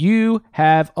 Do you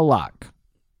have a lock?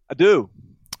 I do.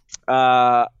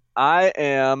 I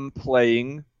am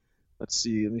playing. Let's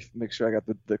see. Let me make sure I got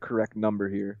the correct number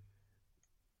here.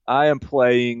 I am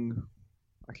playing.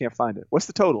 I can't find it. What's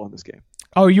the total on this game?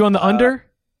 Oh, you on the under?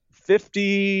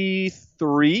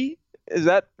 53. Is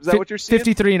that what you're seeing?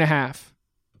 53.5.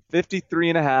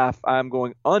 53.5. I'm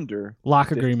going under.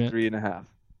 Lock agreement. 53.5.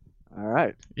 All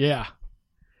right. Yeah.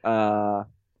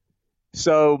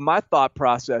 So my thought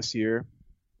process here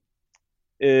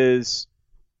is,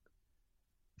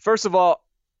 first of all,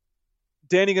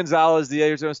 Danny Gonzalez, the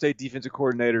Arizona State defensive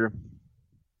coordinator,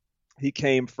 he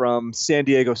came from San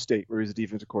Diego State, where he's a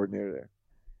defensive coordinator there.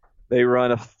 They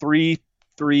run a 3-3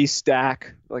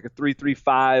 stack, like a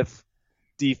 3-3-5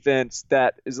 defense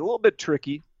that is a little bit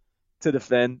tricky to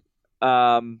defend.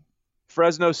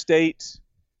 Fresno State,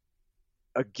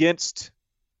 against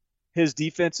his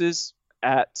defenses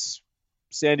at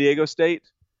San Diego State,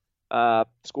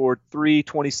 scored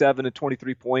 27 and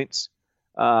 23 points.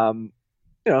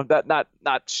 That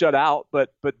not shut out,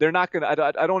 but they're not going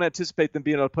to. I don't anticipate them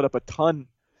being able to put up a ton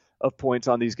of points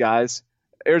on these guys.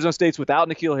 Arizona State's without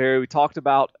N'Keal Harry. We talked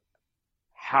about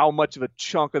how much of a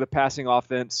chunk of the passing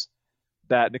offense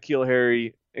that N'Keal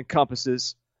Harry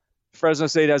encompasses. Fresno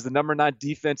State has the number 9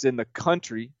 defense in the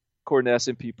country, according to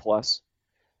S&P Plus.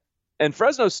 And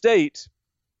Fresno State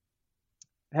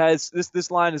has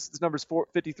this line is this number is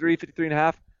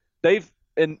 53.5. They've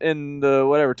in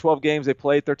the 12 games they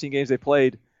played, 13 games they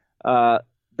played,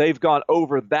 they've gone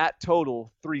over that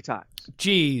total 3 times.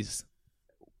 Jeez.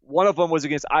 One of them was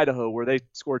against Idaho, where they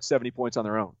scored 70 points on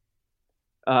their own.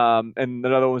 And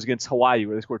another one was against Hawaii,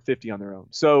 where they scored 50 on their own.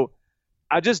 So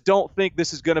I just don't think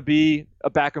this is going to be a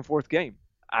back and forth game.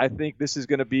 I think this is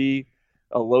going to be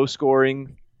a low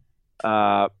scoring,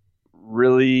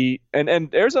 really,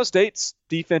 and Arizona State's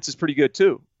defense is pretty good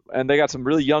too. And they got some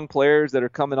really young players that are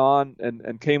coming on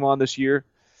and came on this year.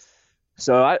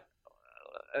 So I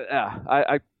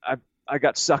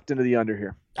got sucked into the under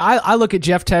here. I look at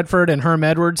Jeff Tedford and Herm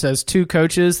Edwards as 2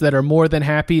 coaches that are more than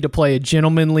happy to play a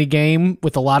gentlemanly game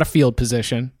with a lot of field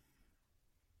position.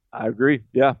 I agree.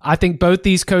 Yeah. I think both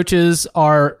these coaches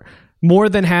are more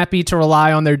than happy to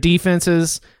rely on their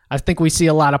defenses. I think we see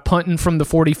a lot of punting from the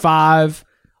 45,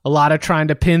 a lot of trying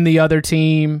to pin the other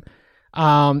team.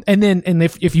 And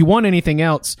if you want anything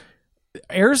else,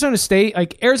 Arizona State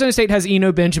has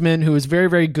Eno Benjamin, who is very,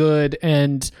 very good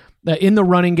and in the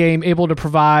running game, able to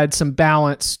provide some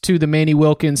balance to the Manny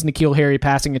Wilkins, N'Keal Harry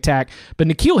passing attack. But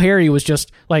N'Keal Harry was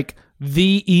just like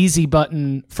the easy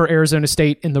button for Arizona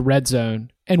State in the red zone.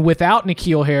 And without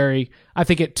N'Keal Harry, I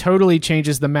think it totally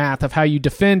changes the math of how you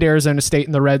defend Arizona State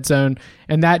in the red zone.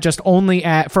 And that just only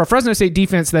for a Fresno State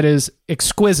defense that is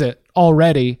exquisite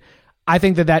already, I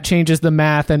think that changes the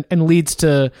math and leads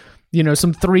to,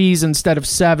 some 3s instead of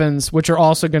 7s, which are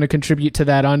also going to contribute to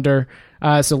that under.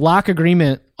 So lock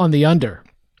agreement on the under.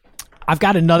 I've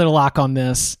got another lock on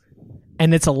this,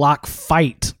 and it's a lock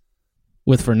fight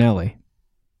with Fernelli.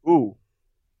 Ooh,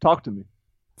 talk to me.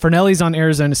 Fernelli's on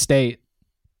Arizona State.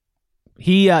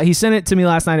 He sent it to me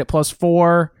last night at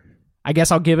 +4. I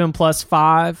guess I'll give him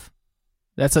 +5.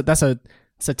 That's a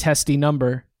testy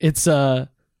number. It's how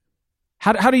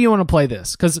do you want to play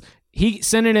this? Because he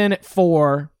sent it in at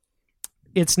 4.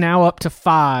 It's now up to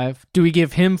 5. Do we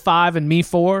give him 5 and me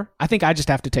 4? I think I just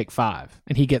have to take 5,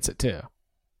 and he gets it too.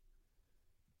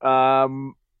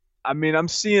 I'm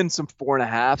seeing some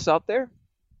 4.5s out there.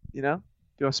 You want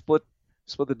to split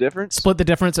the difference? Split the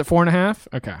difference at 4.5.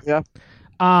 Okay. Yeah.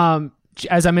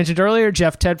 As I mentioned earlier,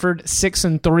 Jeff Tedford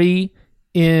 6-3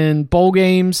 in bowl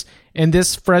games, and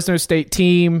this Fresno State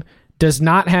team does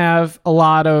not have a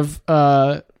lot of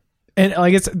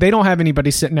they don't have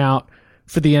anybody sitting out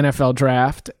for the NFL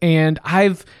draft. And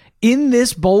in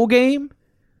this bowl game,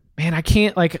 man, I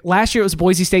can't, last year it was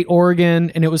Boise State,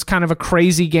 Oregon, and it was kind of a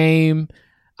crazy game.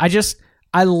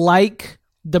 I like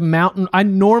the Mountain. I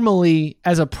normally,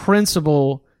 as a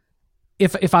principle,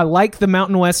 if I like the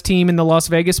Mountain West team in the Las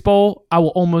Vegas Bowl, I will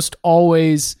almost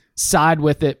always side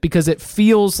with it because it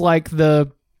feels like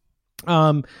the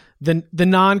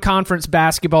non-conference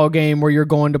basketball game where you're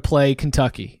going to play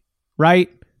Kentucky, right?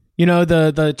 You know,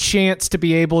 the chance to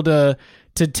be able to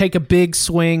take a big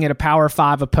swing at a Power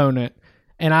 5 opponent.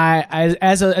 And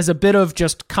as a bit of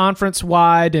just conference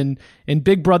wide and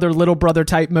big brother, little brother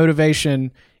type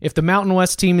motivation, if the Mountain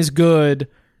West team is good,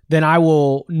 then I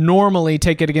will normally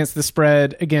take it against the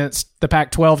spread against the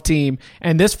Pac-12 team.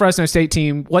 And this Fresno State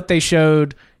team, what they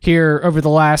showed here over the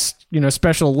last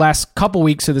couple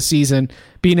weeks of the season,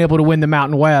 being able to win the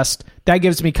Mountain West, that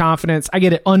gives me confidence. I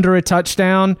get it under a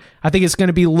touchdown. I think it's going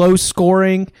to be low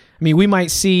scoring. I mean, we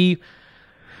might see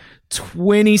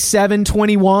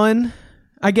 27-21,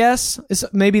 I guess.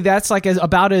 Maybe that's like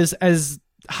about as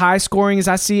high scoring as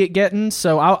I see it getting.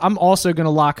 So I'm also going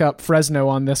to lock up Fresno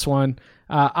on this one.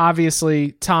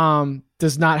 Obviously, Tom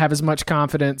does not have as much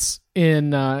confidence in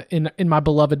my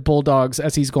beloved Bulldogs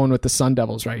as he's going with the Sun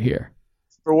Devils right here.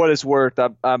 For what it's worth,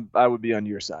 I would be on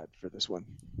your side for this one.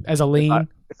 As a lean?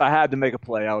 If I had to make a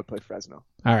play, I would play Fresno.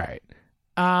 All right.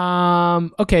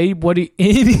 Okay. What do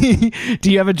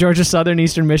you have a Georgia Southern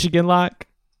Eastern Michigan lock?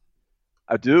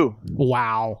 I do.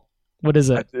 Wow. What is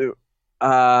it? I do.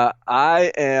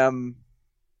 I am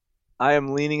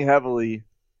leaning heavily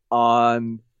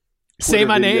on Twitter Say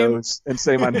my name and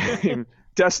say my name.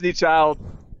 Destiny's Child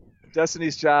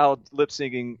lip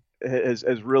syncing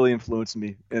has really influenced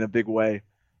me in a big way.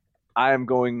 I am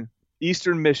going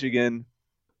Eastern Michigan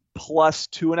plus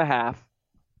 2.5.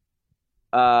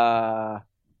 I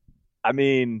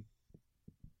mean,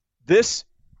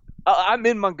 I'm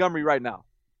in Montgomery right now.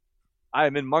 I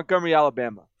am in Montgomery,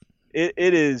 Alabama. It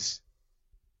is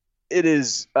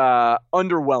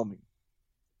underwhelming.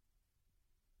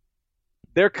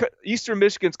 Eastern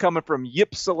Michigan's coming from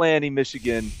Ypsilanti,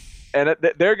 Michigan, and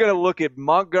they're going to look at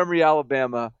Montgomery,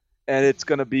 Alabama, and it's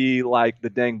going to be like the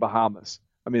dang Bahamas.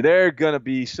 I mean, they're going to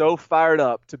be so fired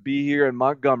up to be here in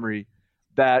Montgomery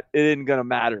that it isn't going to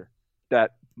matter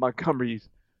that Montgomery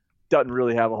doesn't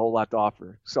really have a whole lot to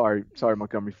offer. Sorry,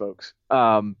 Montgomery folks.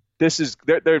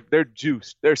 They're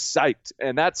juiced, they're psyched,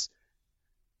 and that's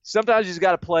sometimes you just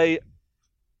got to play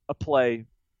a play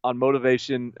on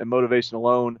motivation and motivation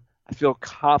alone. I feel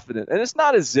confident, and it's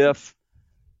not as if,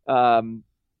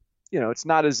 it's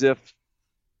not as if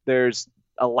there's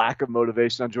a lack of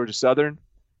motivation on Georgia Southern.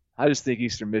 I just think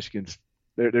Eastern Michigan's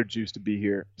they're juiced to be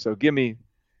here. So give me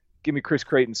Chris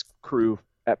Creighton's crew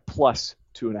at plus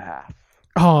 2.5.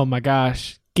 Oh my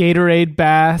gosh, Gatorade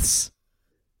baths,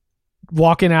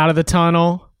 walking out of the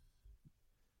tunnel.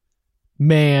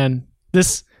 Man,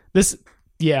 this.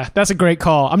 Yeah, that's a great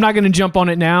call. I'm not going to jump on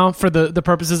it now for the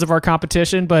purposes of our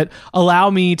competition, but allow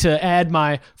me to add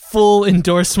my full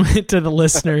endorsement to the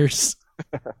listeners.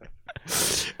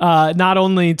 Not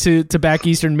only to back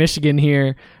Eastern Michigan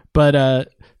here, but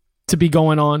to be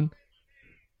going on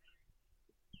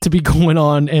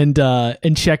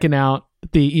and checking out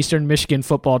the Eastern Michigan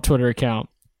football Twitter account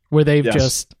where they've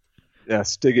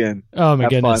dig in. Oh my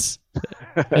goodness.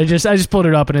 I just pulled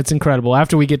it up and it's incredible.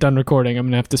 After we get done recording, I'm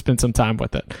gonna have to spend some time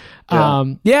with it.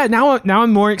 Now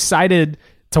I'm more excited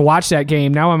to watch that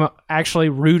game. Now I'm actually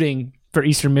rooting for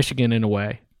Eastern Michigan in a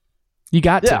way. You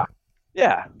got to.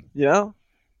 Yeah. You know,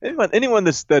 anyone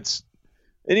that's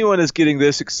getting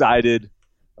this excited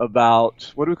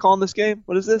about, what are we calling this game?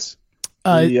 What is this?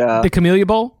 The Camellia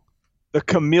Bowl. The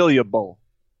Camellia Bowl.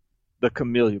 The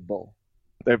Camellia Bowl.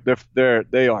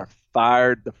 They are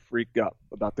fired the freak up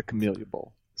about the Camellia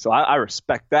Bowl. So I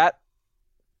respect that.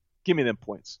 Give me them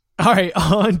points. All right,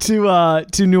 on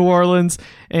to New Orleans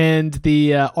and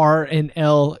the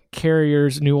R&L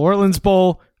Carriers New Orleans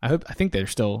Bowl. I think they're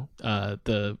still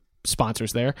the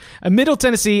sponsors there. Middle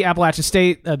Tennessee, Appalachian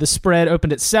State. The spread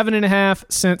opened at 7.5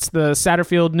 since the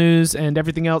Satterfield news and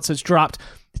everything else has dropped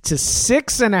to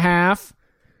 6.5.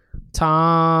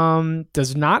 Tom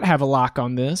does not have a lock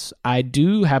on this. I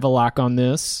do have a lock on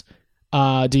this.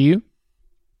 Do you?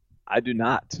 I do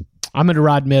not. I'm going to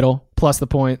ride middle plus the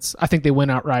points. I think they win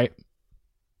outright.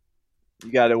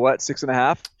 You got it, what,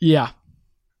 6.5? Yeah.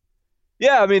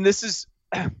 Yeah, I mean, this is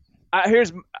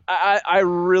I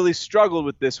really struggled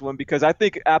with this one because I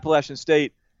think Appalachian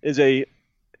State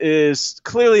is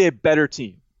clearly a better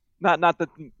team. Not that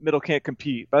Middle can't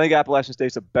compete, but I think Appalachian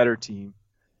State's a better team.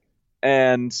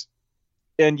 And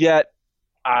yet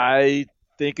I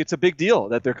think it's a big deal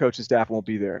that their coaching staff won't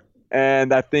be there.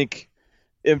 And I think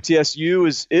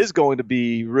MTSU is going to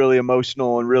be really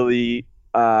emotional and really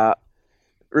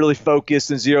really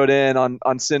focused and zeroed in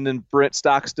on sending Brent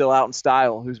Stockstill out in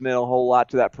style, who's meant a whole lot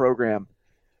to that program.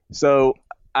 So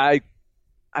I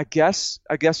guess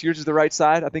yours is the right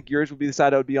side. I think yours would be the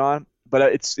side I would be on.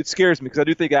 But it scares me because I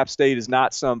do think App State is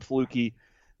not some fluky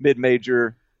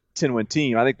mid-major 10-win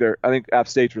team. I think App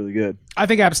State's really good. I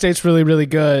think App State's really, really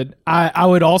good. I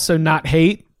would also not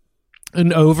hate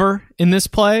an over in this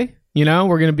play. You know,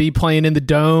 we're going to be playing in the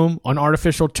dome on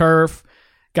artificial turf.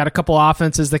 Got a couple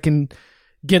offenses that can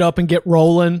get up and get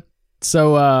rolling.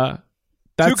 So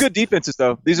that's 2 good defenses,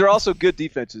 though. These are also good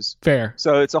defenses. Fair.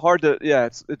 So it's hard to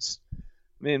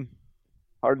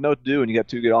hard to know what to do when you got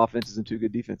 2 good offenses and 2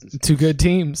 good defenses. 2 good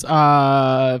teams.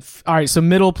 All right, so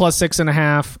middle plus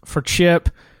 6.5 for Chip.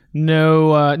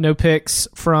 No picks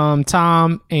from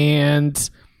Tom, and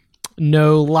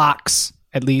no locks,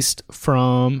 at least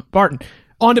from Barton.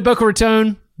 On to Boca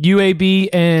Raton, UAB,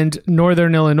 and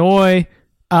Northern Illinois.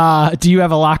 Do you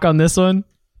have a lock on this one?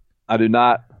 I do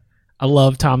not. I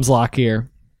love Tom's lock here.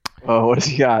 Oh, what does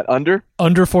he got? Under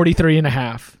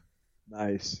 43.5.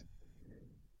 Nice.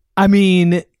 I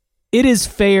mean, it is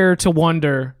fair to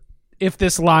wonder if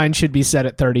this line should be set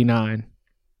at 39.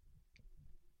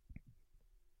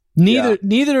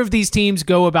 Neither of these teams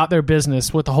go about their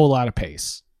business with a whole lot of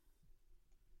pace.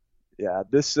 Yeah,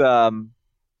 these are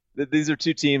 2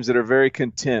 teams that are very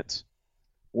content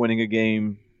winning a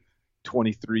game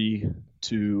 23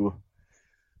 to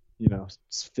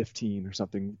 15 or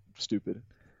something stupid.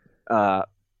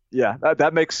 That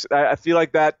makes I feel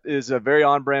like that is a very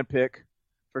on-brand pick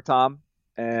for Tom,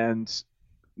 and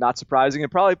not surprising,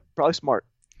 and probably smart.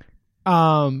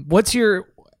 What's your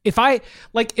if I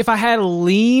had a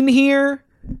lean here,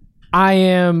 I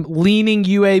am leaning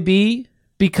UAB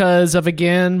because of,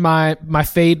 again, my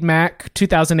Fade Mac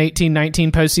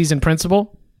 2018-19 postseason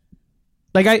principle.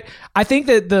 Like I think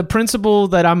that the principle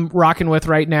that I'm rocking with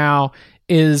right now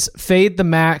is fade the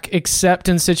Mac except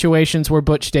in situations where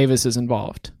Butch Davis is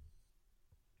involved.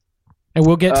 And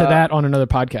we'll get to that on another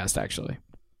podcast, actually.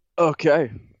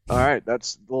 Okay. All right.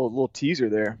 That's a little teaser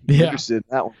there. Yeah. Interested in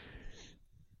that one.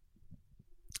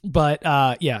 But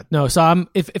no. So I'm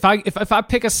if I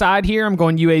pick a side here, I'm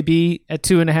going UAB at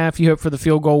 2.5. You hope for the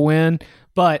field goal win,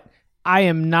 but I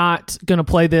am not going to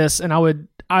play this, and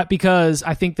because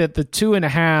I think that the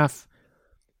 2.5,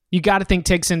 you got to think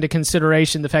takes into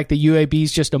consideration the fact that UAB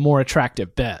is just a more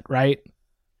attractive bet, right?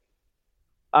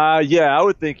 Yeah, I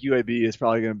would think UAB is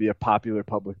probably going to be a popular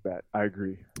public bet. I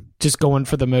agree. Just going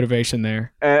for the motivation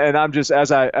there. And I'm just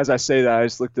as I say that, I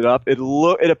just looked it up.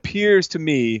 It appears to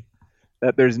me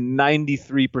that there's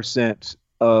 93%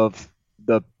 of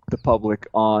the public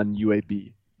on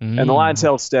UAB, and the line's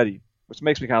held steady, which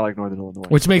makes me kind of like Northern Illinois.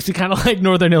 Which makes me kind of like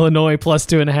Northern Illinois plus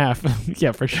 2.5.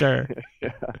 Yeah, for sure.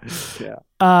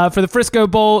 Yeah. For the Frisco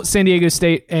Bowl, San Diego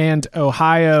State and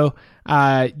Ohio,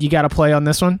 you got to play on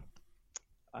this one?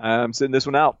 I'm sitting this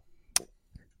one out.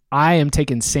 I am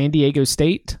taking San Diego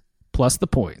State plus the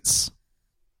points.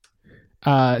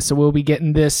 So we'll be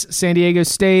getting this San Diego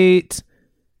State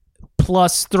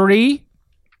plus 3.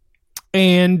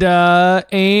 And that's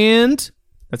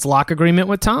lock agreement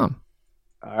with Tom.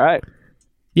 All right.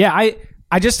 Yeah,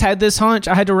 I just had this hunch.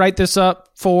 I had to write this up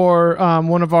for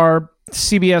one of our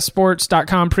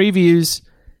CBSSports.com previews.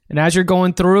 And as you're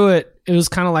going through it, it was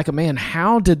kind of like, man,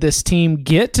 how did this team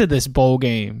get to this bowl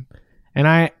game? And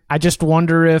I just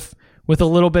wonder if with a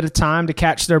little bit of time to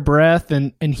catch their breath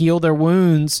and heal their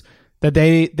wounds, that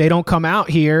they don't come out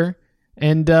here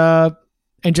and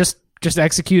just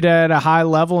execute at a high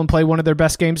level and play one of their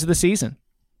best games of the season.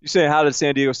 You say, how did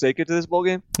San Diego State get to this bowl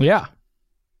game? Yeah.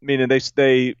 Meaning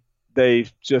they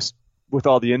just, with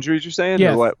all the injuries you're saying?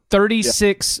 Yeah, or what?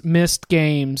 36 missed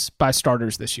games by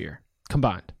starters this year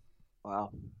combined.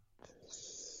 Wow.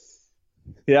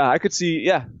 Yeah, I could see.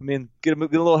 Yeah, I mean, get a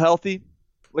little healthy,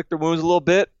 lick their wounds a little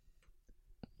bit,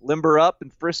 limber up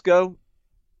in Frisco.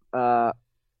 Yeah,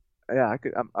 I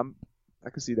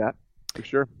could see that for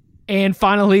sure. And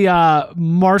finally,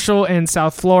 Marshall and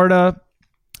South Florida.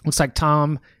 Looks like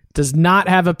Tom does not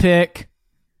have a pick.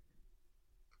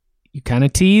 You kind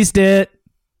of teased it.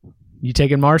 You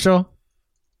taking Marshall?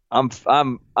 I'm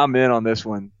in on this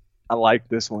one. I like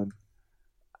this one.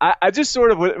 I just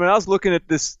sort of, when I was looking at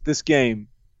this game,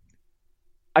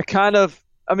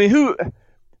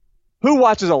 who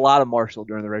watches a lot of Marshall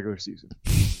during the regular season,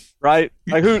 right?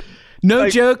 Like who?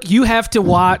 No joke. You have to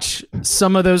watch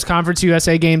some of those Conference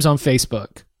USA games on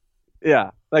Facebook. Yeah,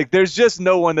 like there's just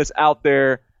no one that's out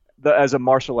there as a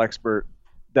Marshall expert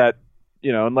that,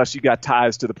 unless you got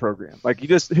ties to the program. Like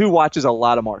who watches a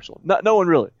lot of Marshall? No one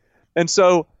really. And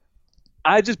so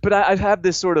I have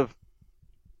this sort of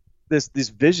this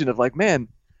vision of like, man,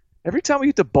 every time we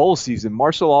get to bowl season,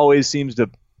 Marshall always seems to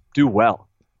do well.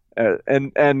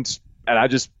 And I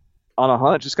just, on a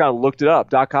hunch, just kind of looked it up.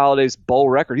 Doc Holliday's bowl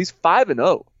record, he's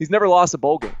 5-0. He's never lost a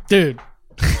bowl game. Dude.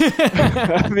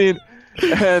 I mean,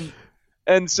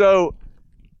 and so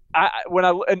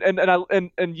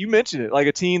and you mentioned it, like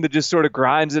a team that just sort of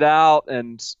grinds it out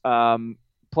and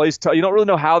plays tough. You don't really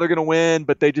know how they're going to win,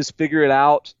 but they just figure it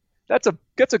out. That's a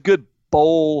good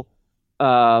bowl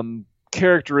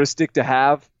characteristic to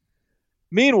have.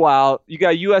 Meanwhile, you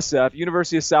got USF,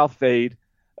 University of South Fade,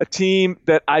 a team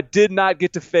that I did not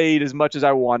get to fade as much as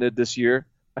I wanted this year.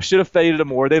 I should have faded them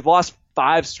more. They've lost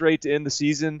 5 straight to end the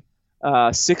season,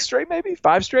 6 straight maybe,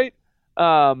 5 straight.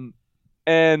 And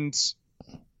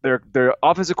their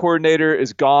offensive coordinator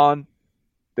is gone.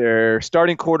 Their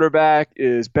starting quarterback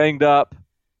is banged up.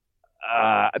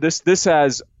 This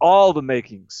has all the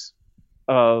makings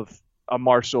of a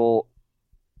Marshall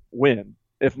win,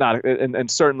 if not, and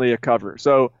certainly a cover.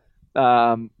 So,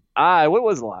 what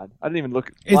was the line? I didn't even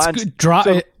look. It's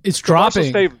dropping. And it's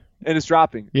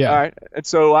dropping. Yeah. All right. And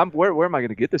so where am I going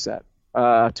to get this at?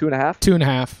 2.5?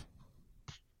 2.5.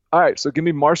 All right. So give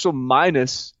me Marshall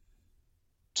minus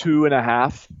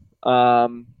 2.5.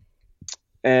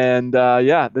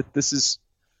 This is.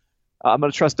 I'm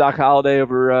going to trust Doc Holliday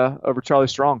over Charlie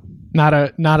Strong. Not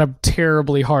a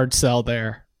terribly hard sell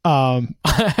there. I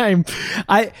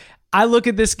look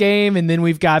at this game, and then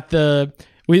we've got the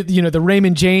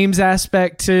Raymond James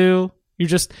aspect too.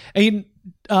 Do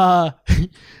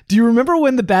you remember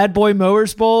when the Bad Boy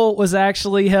Mowers Bowl was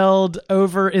actually held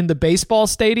over in the baseball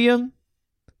stadium?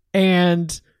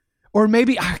 Or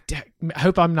maybe, I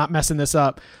hope I'm not messing this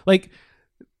up. Like,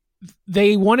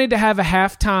 they wanted to have a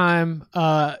halftime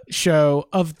show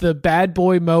of the Bad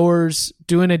Boy Mowers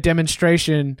doing a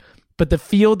demonstration, but the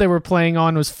field they were playing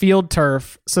on was field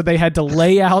turf, so they had to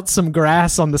lay out some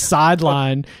grass on the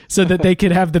sideline so that they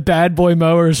could have the Bad Boy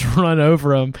Mowers run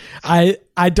over them.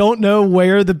 I don't know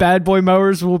where the Bad Boy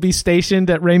Mowers will be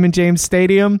stationed at Raymond James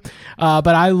Stadium, but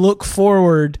I look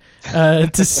forward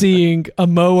to seeing a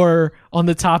mower on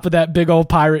the top of that big old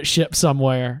pirate ship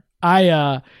somewhere.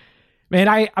 I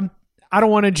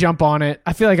don't want to jump on it.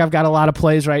 I feel like I've got a lot of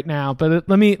plays right now, but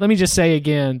let me just say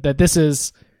again that this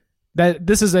is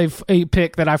a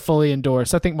pick that I fully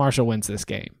endorse. I think Marshall wins this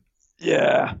game.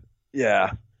 Yeah.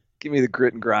 Give me the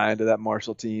grit and grind of that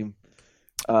Marshall team.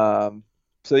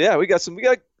 So yeah,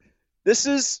 this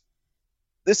is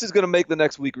going to make the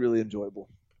next week really enjoyable.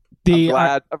 I'm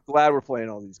glad we're playing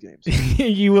all these games.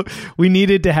 We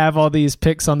needed to have all these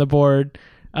picks on the board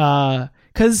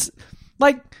because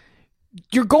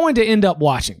you're going to end up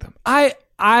watching them.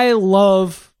 I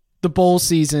love the bowl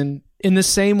season in the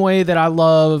same way that I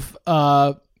love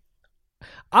high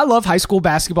school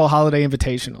basketball holiday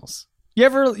invitationals. You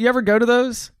ever go to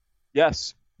those?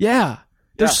 Yes. Yeah.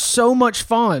 They're so much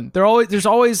fun. There's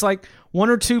always like 1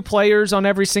 or 2 players on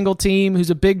every single team who's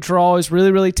a big draw, is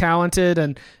really, really talented,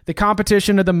 and the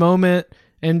competition of the moment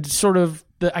and sort of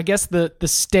the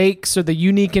stakes or the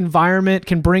unique environment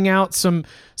can bring out some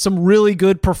really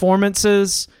good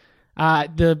performances.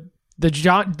 The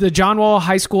John Wall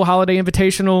High School Holiday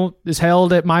Invitational is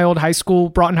held at my old high school,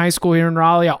 Broughton High School here in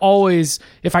Raleigh. I always,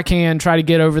 if I can, try to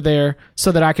get over there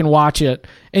so that I can watch it.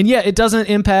 And yeah, it doesn't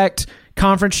impact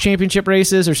conference championship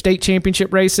races or state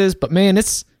championship races, but man,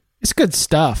 it's good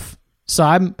stuff. So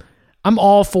I'm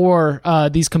all for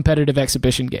these competitive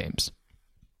exhibition games.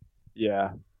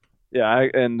 Yeah.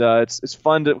 It's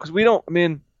fun because we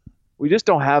just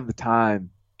don't have the time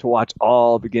to watch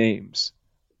all the games,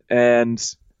 and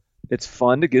it's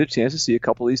fun to get a chance to see a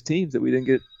couple of these teams that we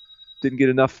didn't get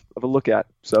enough of a look at.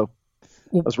 So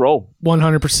let's roll.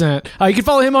 100%. You can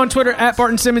follow him on Twitter at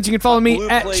Barton Simmons. You can follow me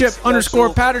at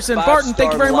Chip_Patterson. Barton,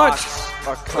 thank you very much.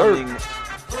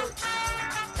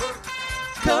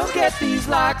 Come get these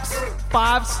locks.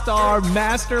 5-star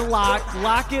master lock.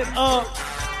 Lock it up.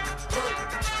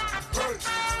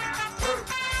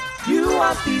 You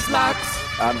want these locks?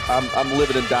 I'm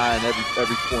living and dying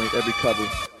every point, every cover.